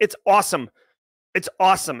book. It's awesome. It's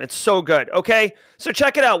awesome. It's so good. Okay. So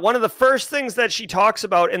check it out. One of the first things that she talks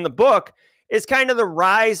about in the book is kind of the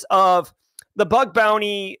rise of the bug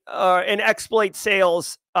bounty and exploit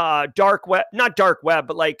sales, dark web, not dark web,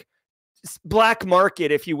 but like black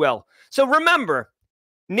market, if you will. So remember,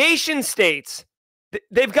 nation states,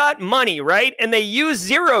 they've got money, right? And they use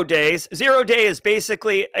 0 days. 0 day is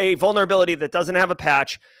basically a vulnerability that doesn't have a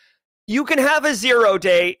patch. You can have a 0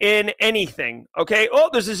 day in anything, okay? Oh,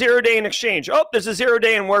 there's a 0 day in Exchange. Oh, there's a 0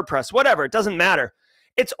 day in WordPress. Whatever, it doesn't matter.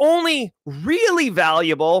 It's only really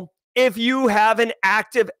valuable if you have an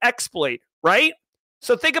active exploit, right?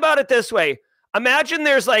 So think about it this way. Imagine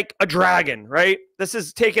there's like a dragon, right? This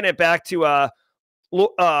is taking it back to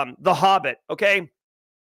The Hobbit, okay?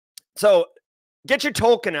 So get your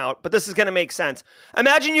Tolkien out, but this is going to make sense.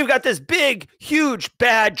 Imagine you've got this big, huge,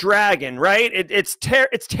 bad dragon, right? It's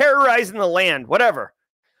terrorizing the land, whatever.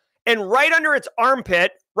 And right under its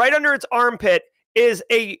armpit is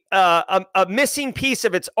a missing piece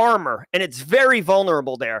of its armor, and it's very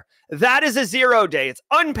vulnerable there. That is a 0 day. It's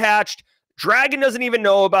unpatched. Dragon doesn't even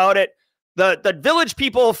know about it. The village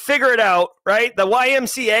people figure it out, right? The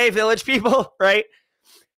YMCA village people, right?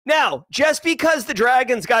 Now, just because the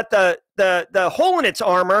dragon's got the hole in its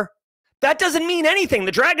armor, that doesn't mean anything.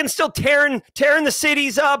 The dragon's still tearing the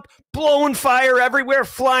cities up, blowing fire everywhere,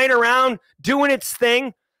 flying around, doing its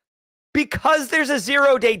thing. Because there's a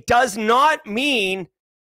 0 day does not mean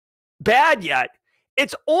bad yet.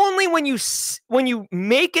 It's only when you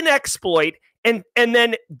make an exploit and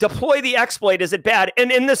then deploy the exploit is it bad.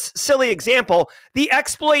 And in this silly example, the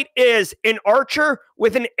exploit is an archer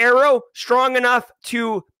with an arrow strong enough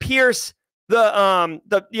to pierce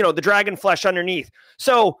the dragon flesh underneath.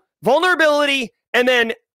 So vulnerability and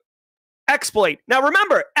then exploit. Now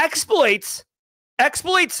remember, exploits,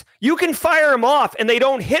 you can fire them off and they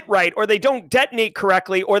don't hit right, or they don't detonate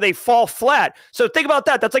correctly, or they fall flat. So think about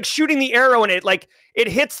that. That's like shooting the arrow and it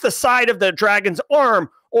hits the side of the dragon's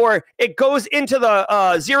arm, or it goes into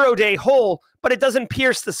the 0 day hole, but it doesn't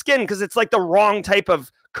pierce the skin because it's like the wrong type of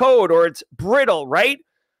code, or it's brittle, right?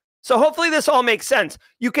 So hopefully this all makes sense.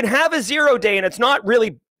 You can have a 0 day and it's not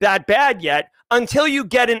really that bad yet until you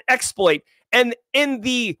get an exploit. And in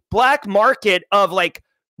the black market of like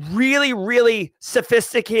really, really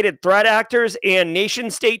sophisticated threat actors and nation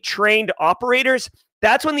state trained operators,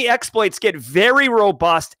 that's when the exploits get very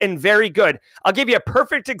robust and very good. I'll give you a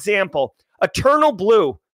perfect example. Eternal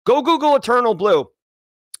Blue. Go Google Eternal Blue.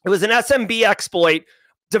 It was an SMB exploit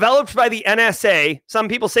developed by the NSA. Some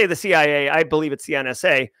people say the CIA. I believe it's the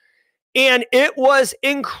NSA. And it was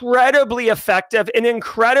incredibly effective and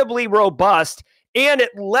incredibly robust. And it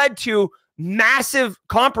led to massive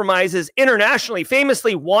compromises internationally.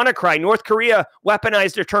 Famously, WannaCry, North Korea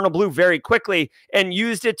weaponized Eternal Blue very quickly and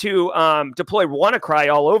used it to deploy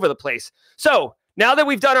WannaCry all over the place. So now that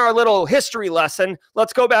we've done our little history lesson,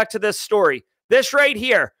 let's go back to this story. This right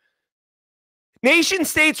here. Nation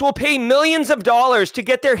states will pay millions of dollars to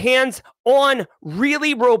get their hands on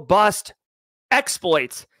really robust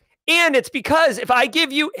exploits. And it's because if I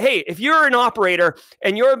give you, hey, if you're an operator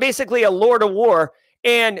and you're basically a Lord of War,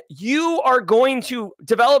 and you are going to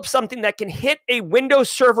develop something that can hit a Windows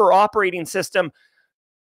Server operating system,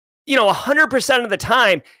 100% of the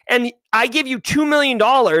time, and I give you $2 million,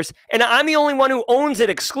 and I'm the only one who owns it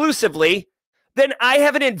exclusively, then I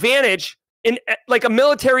have an advantage, like a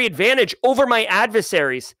military advantage over my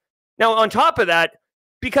adversaries. Now, on top of that,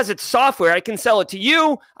 because it's software. I can sell it to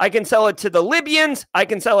you. I can sell it to the Libyans. I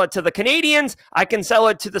can sell it to the Canadians. I can sell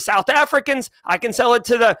it to the South Africans. I can sell it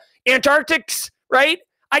to the Antarctics, right?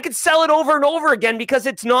 I could sell it over and over again because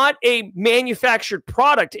it's not a manufactured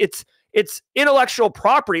product. It's intellectual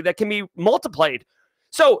property that can be multiplied.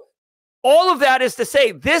 So all of that is to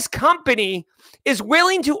say this company is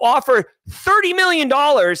willing to offer $30 million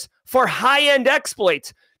for high-end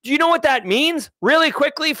exploits. Do you know what that means? Really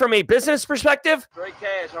quickly, from a business perspective? Straight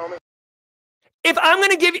cash, homie. If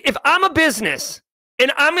I'm a business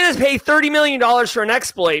and I'm going to pay $30 million for an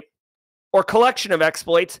exploit or collection of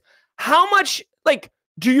exploits, how much,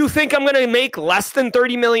 do you think I'm going to make less than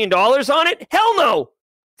 $30 million on it? Hell no.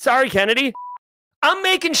 Sorry, Kennedy. I'm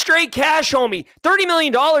making straight cash, homie. $30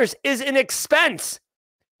 million is an expense.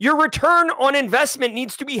 Your return on investment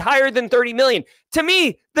needs to be higher than $30 million. To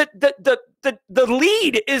me, the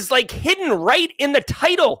lead is hidden right in the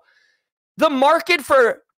title. The market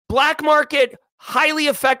for black market, highly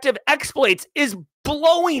effective exploits is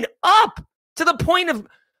blowing up to the point of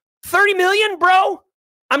 30 million, bro.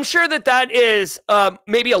 I'm sure that is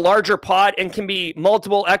maybe a larger pot and can be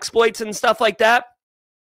multiple exploits and stuff like that.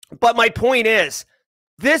 But my point is,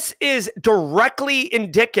 this is directly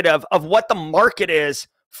indicative of what the market is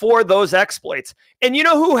for those exploits. And you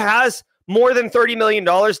know who has more than $30 million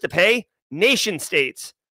to pay? Nation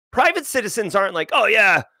states. Private citizens aren't like, oh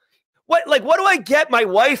yeah, what do I get my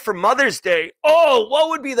wife for Mother's Day? Oh, what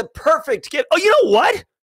would be the perfect gift? Oh, you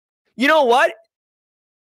know what?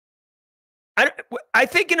 I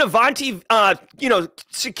think an Avanti,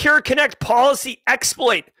 Secure Connect policy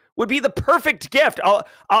exploit would be the perfect gift.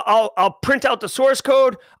 I'll print out the source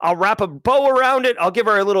code. I'll wrap a bow around it. I'll give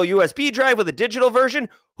her a little USB drive with a digital version.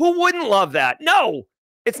 Who wouldn't love that? No,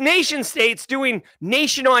 it's nation states doing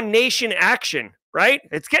nation on nation action, right?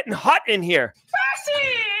 It's getting hot in here.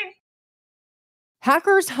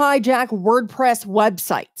 Hackers hijack WordPress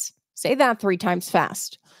websites. Say that 3 times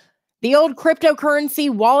fast. The old cryptocurrency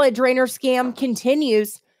wallet drainer scam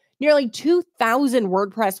continues. Nearly 2,000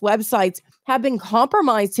 WordPress websites have been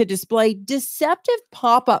compromised to display deceptive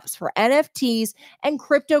pop-ups for NFTs and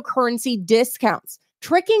cryptocurrency discounts,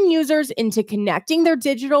 tricking users into connecting their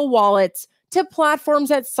digital wallets to platforms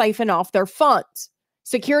that siphon off their funds.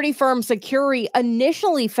 Security firm Securi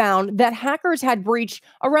initially found that hackers had breached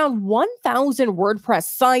around 1,000 WordPress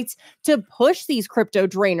sites to push these crypto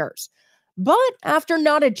drainers. But after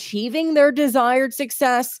not achieving their desired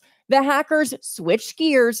success, the hackers switched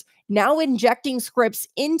gears, now injecting scripts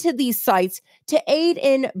into these sites to aid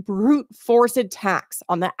in brute force attacks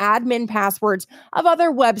on the admin passwords of other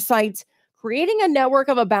websites, creating a network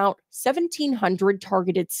of about 1,700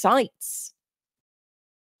 targeted sites.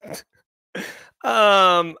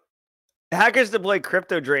 Hackers deploy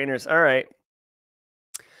crypto drainers. All right.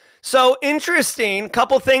 So interesting.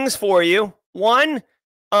 Couple things for you. One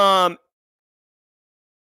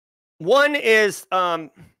is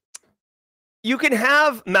you can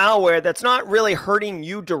have malware that's not really hurting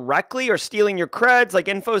you directly or stealing your creds, like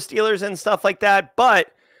info stealers and stuff like that,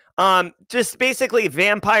 but just basically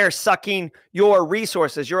vampire sucking your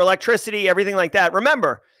resources, your electricity, everything like that.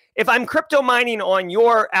 Remember, if I'm crypto mining on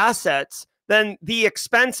your assets, then the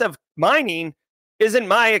expense of mining isn't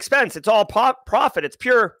my expense. It's all profit. It's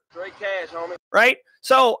pure straight cash, homie. Right?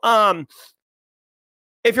 So,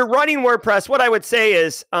 if you're running WordPress, what I would say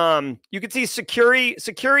is you can see Securi.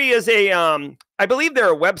 Securi is I believe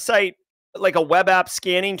they're a website, like a web app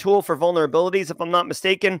scanning tool for vulnerabilities, if I'm not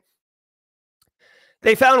mistaken.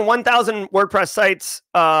 They found 1,000 WordPress sites.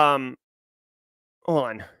 Hold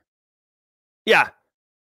on. Yeah.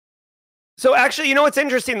 So actually, you know what's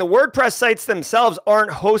interesting? The WordPress sites themselves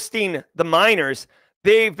aren't hosting the miners.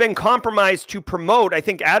 They've been compromised to promote, I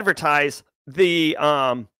think, advertise the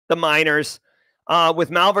miners. With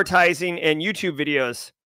malvertising and YouTube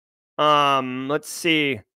videos. Let's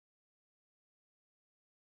see.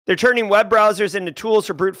 They're turning web browsers into tools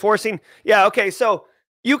for brute forcing. Yeah, okay, so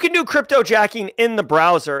you can do crypto jacking in the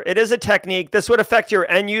browser. It is a technique. This would affect your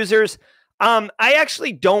end users. I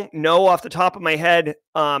actually don't know off the top of my head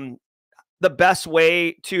the best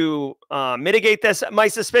way to mitigate this. My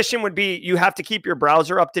suspicion would be you have to keep your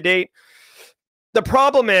browser up to date. The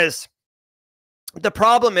problem is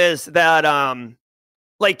that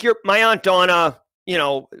like my Aunt Donna,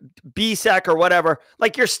 BSEC or whatever,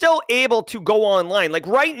 like you're still able to go online. Like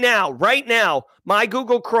right now, my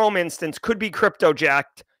Google Chrome instance could be crypto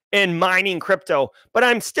jacked and mining crypto, but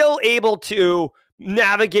I'm still able to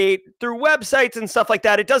navigate through websites and stuff like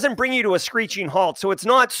that. It doesn't bring you to a screeching halt. So it's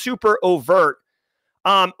not super overt.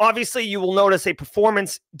 Obviously you will notice a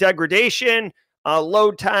performance degradation,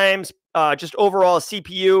 load times, just overall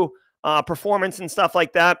CPU performance and stuff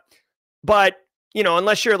like that. But, you know,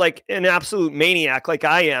 unless you're like an absolute maniac like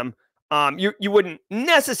I am, you wouldn't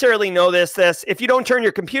necessarily know this. If you don't turn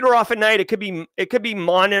your computer off at night, it could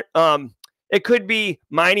be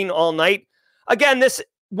mining all night. Again,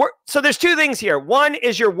 so there's two things here. One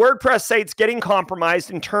is your WordPress site's getting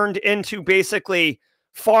compromised and turned into basically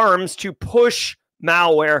farms to push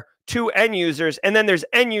malware to end users. And then there's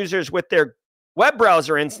end users with their web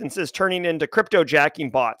browser instances turning into cryptojacking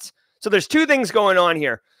bots. So there's two things going on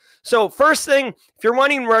here. So first thing, if you're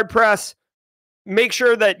running WordPress, make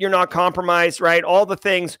sure that you're not compromised, right? All the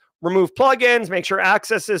things, remove plugins, make sure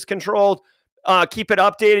access is controlled, keep it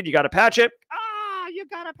updated. You got to patch it. You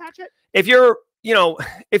got to patch it. If you're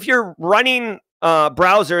running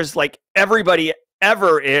browsers like everybody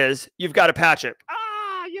ever is, you've got to patch it.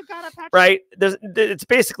 You got to patch it. Right? It's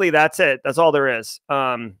basically, that's it. That's all there is.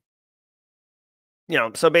 You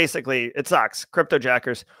know, so basically it sucks.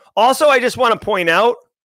 Cryptojackers. Also, I just want to point out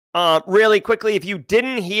really quickly, if you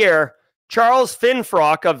didn't hear, Charles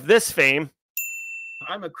Finfrock of this fame.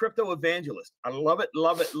 I'm a crypto evangelist. I love it,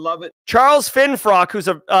 love it, love it. Charles Finfrock, who's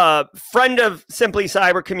a friend of Simply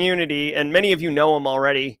Cyber community, and many of you know him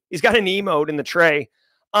already. He's got an emote in the tray.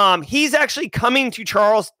 He's actually coming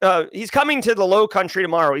to he's coming to the Low Country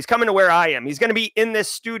tomorrow. He's coming to where I am. He's going to be in this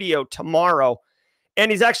studio tomorrow. And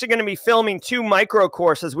he's actually going to be filming 2 micro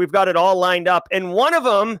courses. We've got it all lined up. And one of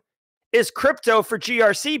them is crypto for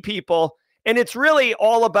GRC people. And it's really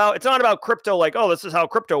all about, it's not about crypto like, oh, this is how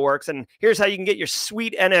crypto works, and here's how you can get your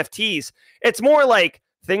sweet NFTs. It's more like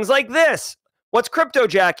things like this. What's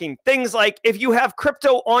cryptojacking? Things like if you have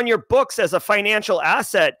crypto on your books as a financial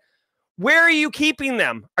asset, where are you keeping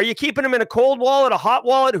them? Are you keeping them in a cold wallet, a hot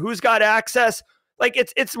wallet? Who's got access? Like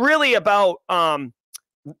it's really about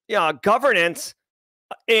governance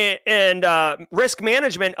and risk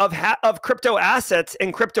management of crypto assets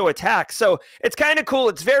and crypto attacks. So it's kind of cool.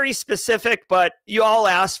 It's very specific, but you all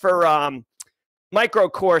ask for micro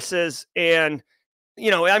courses. And,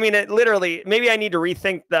 you know, I mean, it literally, maybe I need to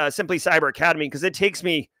rethink the Simply Cyber Academy, because it takes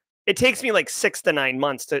me like 6 to 9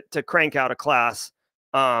 months to crank out a class.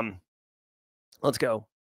 Let's go.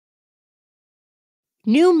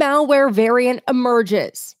 New malware variant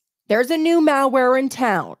emerges. There's a new malware in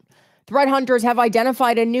town. Threat hunters have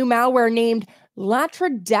identified a new malware named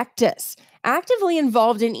Latrodectus, actively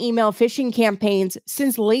involved in email phishing campaigns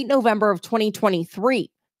since late November of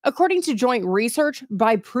 2023. According to joint research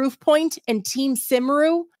by Proofpoint and Team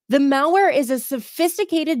Simru, the malware is a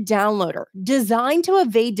sophisticated downloader designed to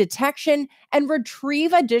evade detection and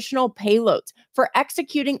retrieve additional payloads for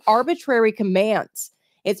executing arbitrary commands.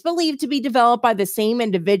 It's believed to be developed by the same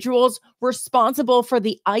individuals responsible for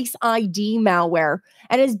the ICE ID malware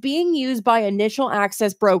and is being used by initial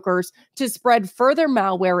access brokers to spread further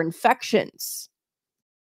malware infections.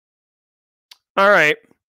 All right.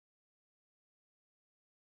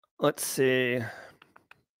 Let's see. Do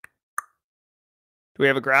we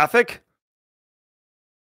have a graphic?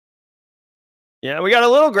 Yeah, we got a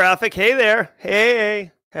little graphic. Hey there.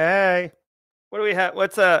 Hey. What do we have?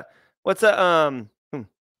 What's a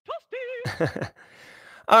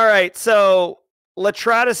All right, so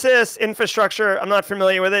Latrodectus infrastructure, I'm not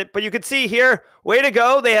familiar with it, but you can see here, way to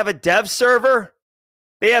go. They have a dev server.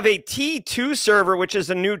 They have a T2 server, which is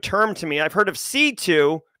a new term to me. I've heard of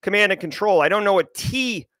C2, command and control. I don't know what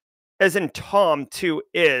T as in Tom 2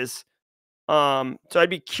 is. So I'd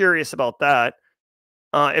be curious about that.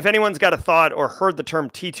 If anyone's got a thought or heard the term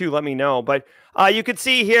T2, let me know. But you can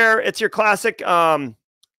see here, it's your classic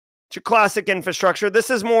infrastructure. This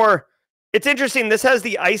is more, it's interesting. This has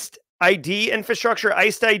the ICE ID infrastructure.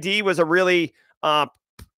 ICE ID was a really, I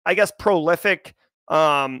guess, prolific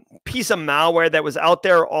piece of malware that was out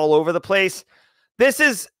there all over the place. This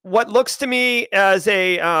is what looks to me as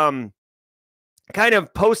a kind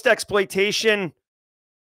of post-exploitation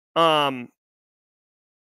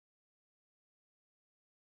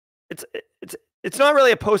it's not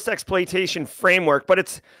really a post-exploitation framework,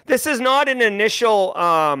 but this is not an initial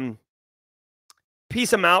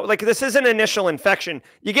piece of malware. Like, this is an initial infection.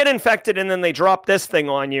 You get infected and then they drop this thing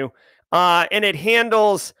on you. And it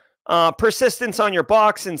handles persistence on your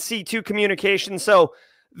box and C2 communication. So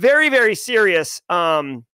very, very serious.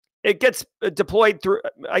 It gets deployed through,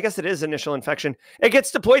 I guess it is initial infection. It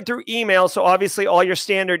gets deployed through email. So obviously all your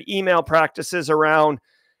standard email practices around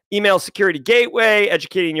email security gateway,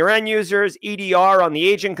 educating your end users, EDR on the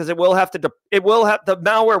agent, because the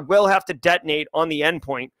malware will have to detonate on the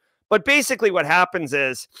endpoint. But basically what happens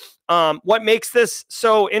is, what makes this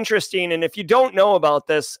so interesting, and if you don't know about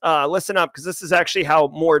this, listen up, because this is actually how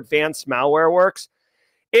more advanced malware works.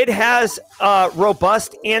 It has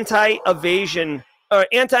robust anti-evasion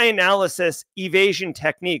anti-analysis evasion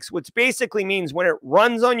techniques, which basically means when it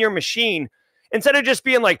runs on your machine, instead of just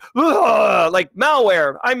being like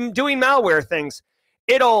malware, I'm doing malware things,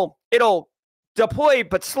 it'll deploy,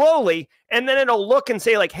 but slowly, and then it'll look and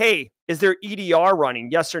say like, hey, is there EDR running?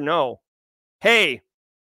 Yes or no? Hey,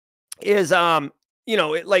 is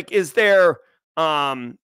is there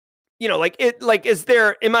am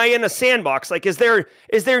I in a sandbox? Like, is there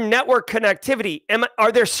network connectivity?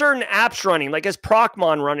 Are there certain apps running? Like, is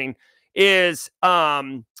Procmon running? Is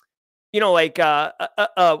what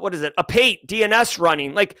is it? A Pate DNS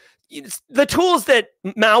running? Like, the tools that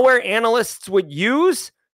malware analysts would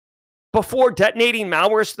use before detonating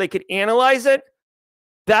malware so they could analyze it.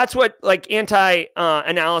 That's what like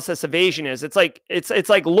anti-analysis evasion is. It's like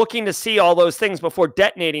looking to see all those things before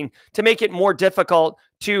detonating to make it more difficult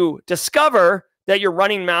to discover that you're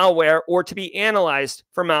running malware or to be analyzed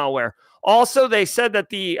for malware. Also, they said that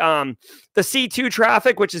the C2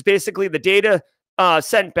 traffic, which is basically the data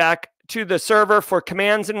sent back to the server for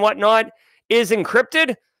commands and whatnot, is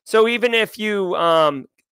encrypted. So even if you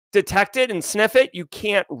detect it and sniff it, you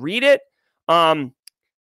can't read it.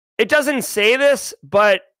 It doesn't say this,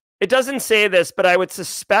 but I would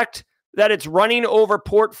suspect that it's running over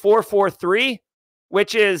port 443,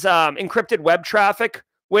 which is encrypted web traffic,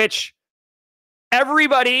 which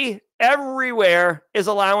everybody everywhere is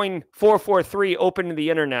allowing 443 open to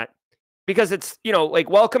the internet, because it's, like,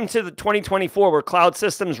 welcome to the 2024 where cloud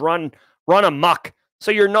systems run amok.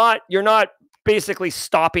 So you're not basically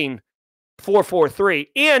stopping 443.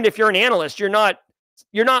 And if you're an analyst, you're not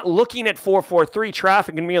looking at 443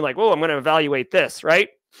 traffic and being like, oh, I'm going to evaluate this, right?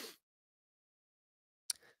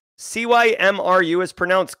 CYMRU is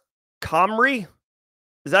pronounced Comrie.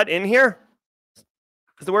 Is that in here?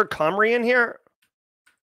 Is the word Comrie in here?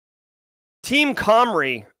 Team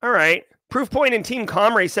Comrie. All right. Proofpoint and Team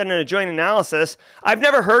Comrie said in a joint analysis. I've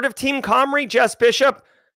never heard of Team Comrie. Jess Bishop.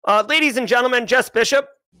 Ladies and gentlemen, Jess Bishop.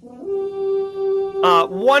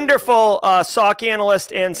 Wonderful SOC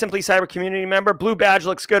analyst and Simply Cyber community member. Blue badge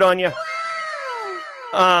looks good on you.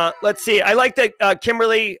 Let's see. I like that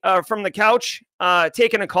Kimberly from the couch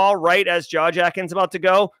taking a call right as Jawjackin's about to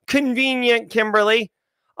go. Convenient, Kimberly.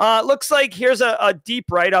 Looks like here's a deep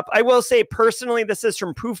write-up. I will say personally, this is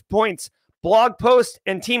from Proofpoint's blog post,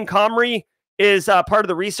 and Team Comrie is part of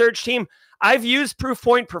the research team. I've used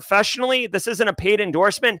Proofpoint professionally. This isn't a paid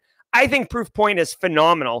endorsement. I think Proofpoint is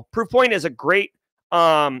phenomenal. Proofpoint is a great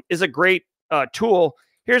tool.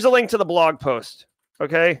 Here's a link to the blog post.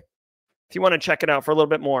 Okay, if you want to check it out for a little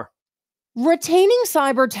bit more. Retaining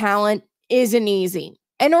cyber talent isn't easy.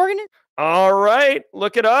 All right,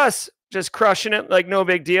 look at us, just crushing it like no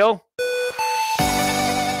big deal.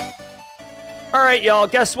 All right, y'all,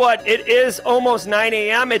 guess what? It is almost 9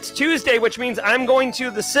 a.m. It's Tuesday, which means I'm going to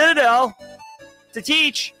the Citadel to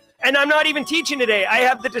teach, and I'm not even teaching today. I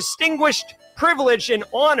have the distinguished privilege and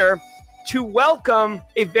honor to welcome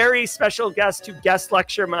a very special guest to guest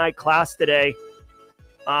lecture my class today.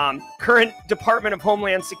 Current Department of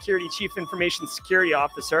Homeland Security Chief Information Security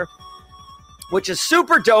Officer, which is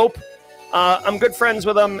super dope. I'm good friends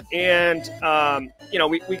with him, and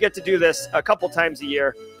we get to do this a couple times a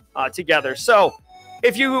year together. So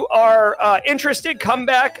if you are interested, come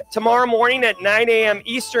back tomorrow morning at 9 a.m.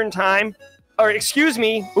 Eastern time, or excuse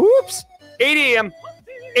me, 8 a.m.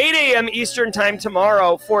 Eastern time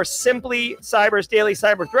tomorrow for Simply Cyber's Daily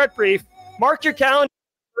Cyber Threat Brief. Mark your calendar,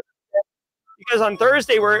 because on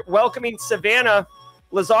Thursday we're welcoming Savannah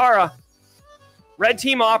Lazara, Red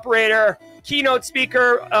Team operator, keynote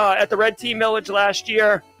speaker at the Red Team Village last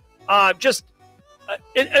year. Just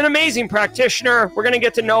an amazing practitioner. We're going to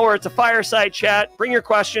get to know her. It's a fireside chat. Bring your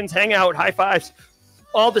questions, hang out, high fives,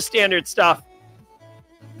 all the standard stuff.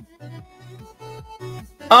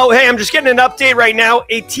 Oh, hey, I'm just getting an update right now.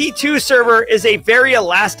 A T2 server is a very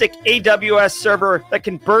elastic AWS server that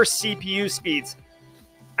can burst CPU speeds.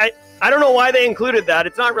 I don't know why they included that.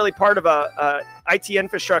 It's not really part of a IT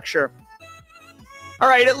infrastructure. All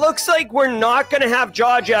right, it looks like we're not going to have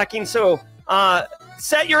jaw-jacking, so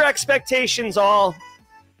set your expectations all.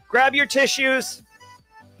 Grab your tissues.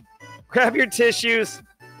 Grab your tissues.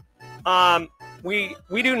 We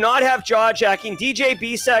do not have jaw-jacking. DJ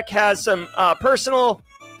BSEC has some personal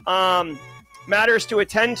matters to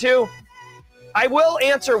attend to. I will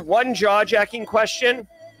answer one jaw-jacking question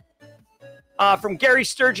from Gary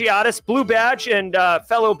Sturgiadis, blue badge and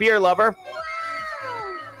fellow beer lover.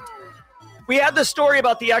 We had the story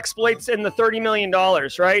about the exploits and the $30 million,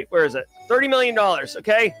 right? Where is it? $30 million,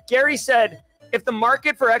 okay? Gary said, if the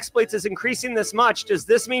market for exploits is increasing this much, does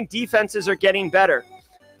this mean defenses are getting better?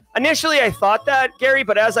 Initially, I thought that, Gary,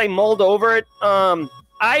 but as I mulled over it,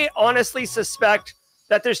 I honestly suspect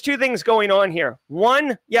that there's two things going on here.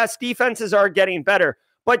 One, yes, defenses are getting better.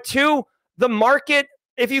 But two, the market,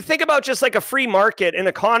 if you think about just like a free market and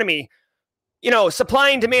economy, you know, supply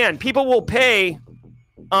and demand, people will pay,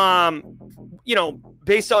 you know,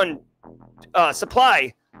 based on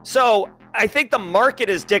supply. So I think the market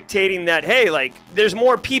is dictating that, hey, like there's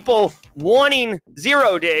more people wanting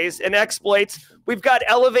 0 days and exploits. We've got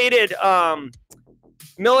elevated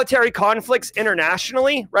military conflicts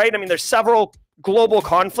internationally, right? I mean, there's several global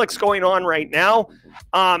conflicts going on right now.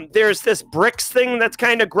 There's this BRICS thing that's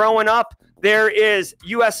kind of growing up. There is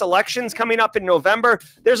U.S. elections coming up in November.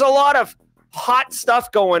 There's a lot of hot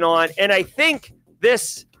stuff going on. And I think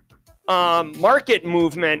this market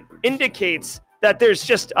movement indicates that there's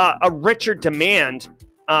just a richer demand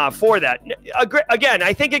for that. Again,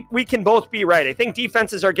 I think we can both be right. I think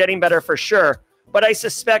defenses are getting better for sure, but I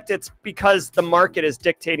suspect it's because the market is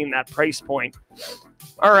dictating that price point.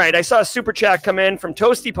 All right, I saw a super chat come in from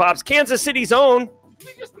Toasty Pops, Kansas City's own.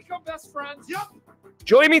 We just become best friends. Yep.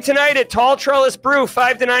 Join me tonight at Tall Trellis Brew,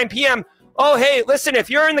 5 to 9 p.m. Oh, hey, listen, if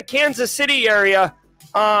you're in the Kansas City area,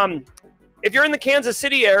 it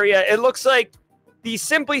looks like the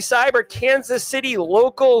Simply Cyber Kansas City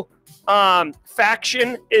local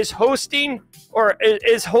faction is hosting or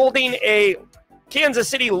is holding a Kansas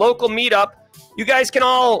City local meetup. You guys can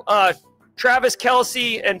all Travis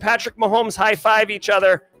Kelce and Patrick Mahomes high-five each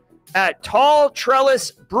other at Tall Trellis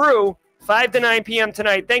Brew, 5 to 9 p.m.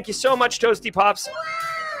 tonight. Thank you so much, Toasty Pops.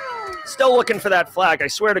 Still looking for that flag. I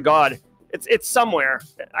swear to God. It's somewhere.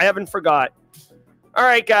 I haven't forgot. All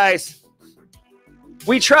right, guys.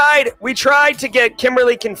 We tried to get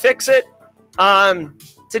Kimberly Can Fix It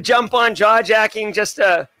to jump on jaw jacking just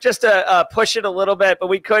to push it a little bit, but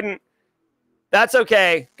we couldn't. That's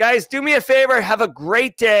okay. Guys, do me a favor. Have a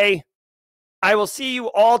great day. I will see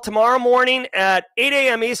you all tomorrow morning at 8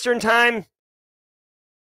 a.m. Eastern Time.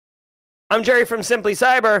 I'm Jerry from Simply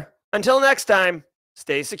Cyber. Until next time,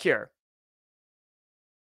 stay secure.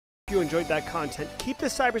 If you enjoyed that content, keep the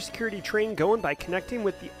cybersecurity train going by connecting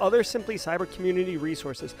with the other Simply Cyber community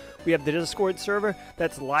resources. We have the Discord server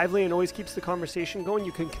that's lively and always keeps the conversation going.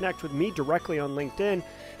 You can connect with me directly on LinkedIn.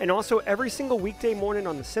 And also every single weekday morning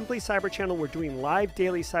on the Simply Cyber channel, we're doing live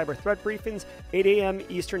daily cyber threat briefings, 8 a.m.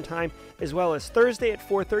 Eastern Time, as well as Thursday at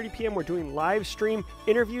 4:30 p.m. We're doing live stream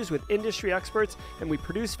interviews with industry experts, and we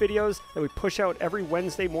produce videos that we push out every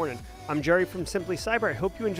Wednesday morning. I'm Jerry from Simply Cyber. I hope you enjoy.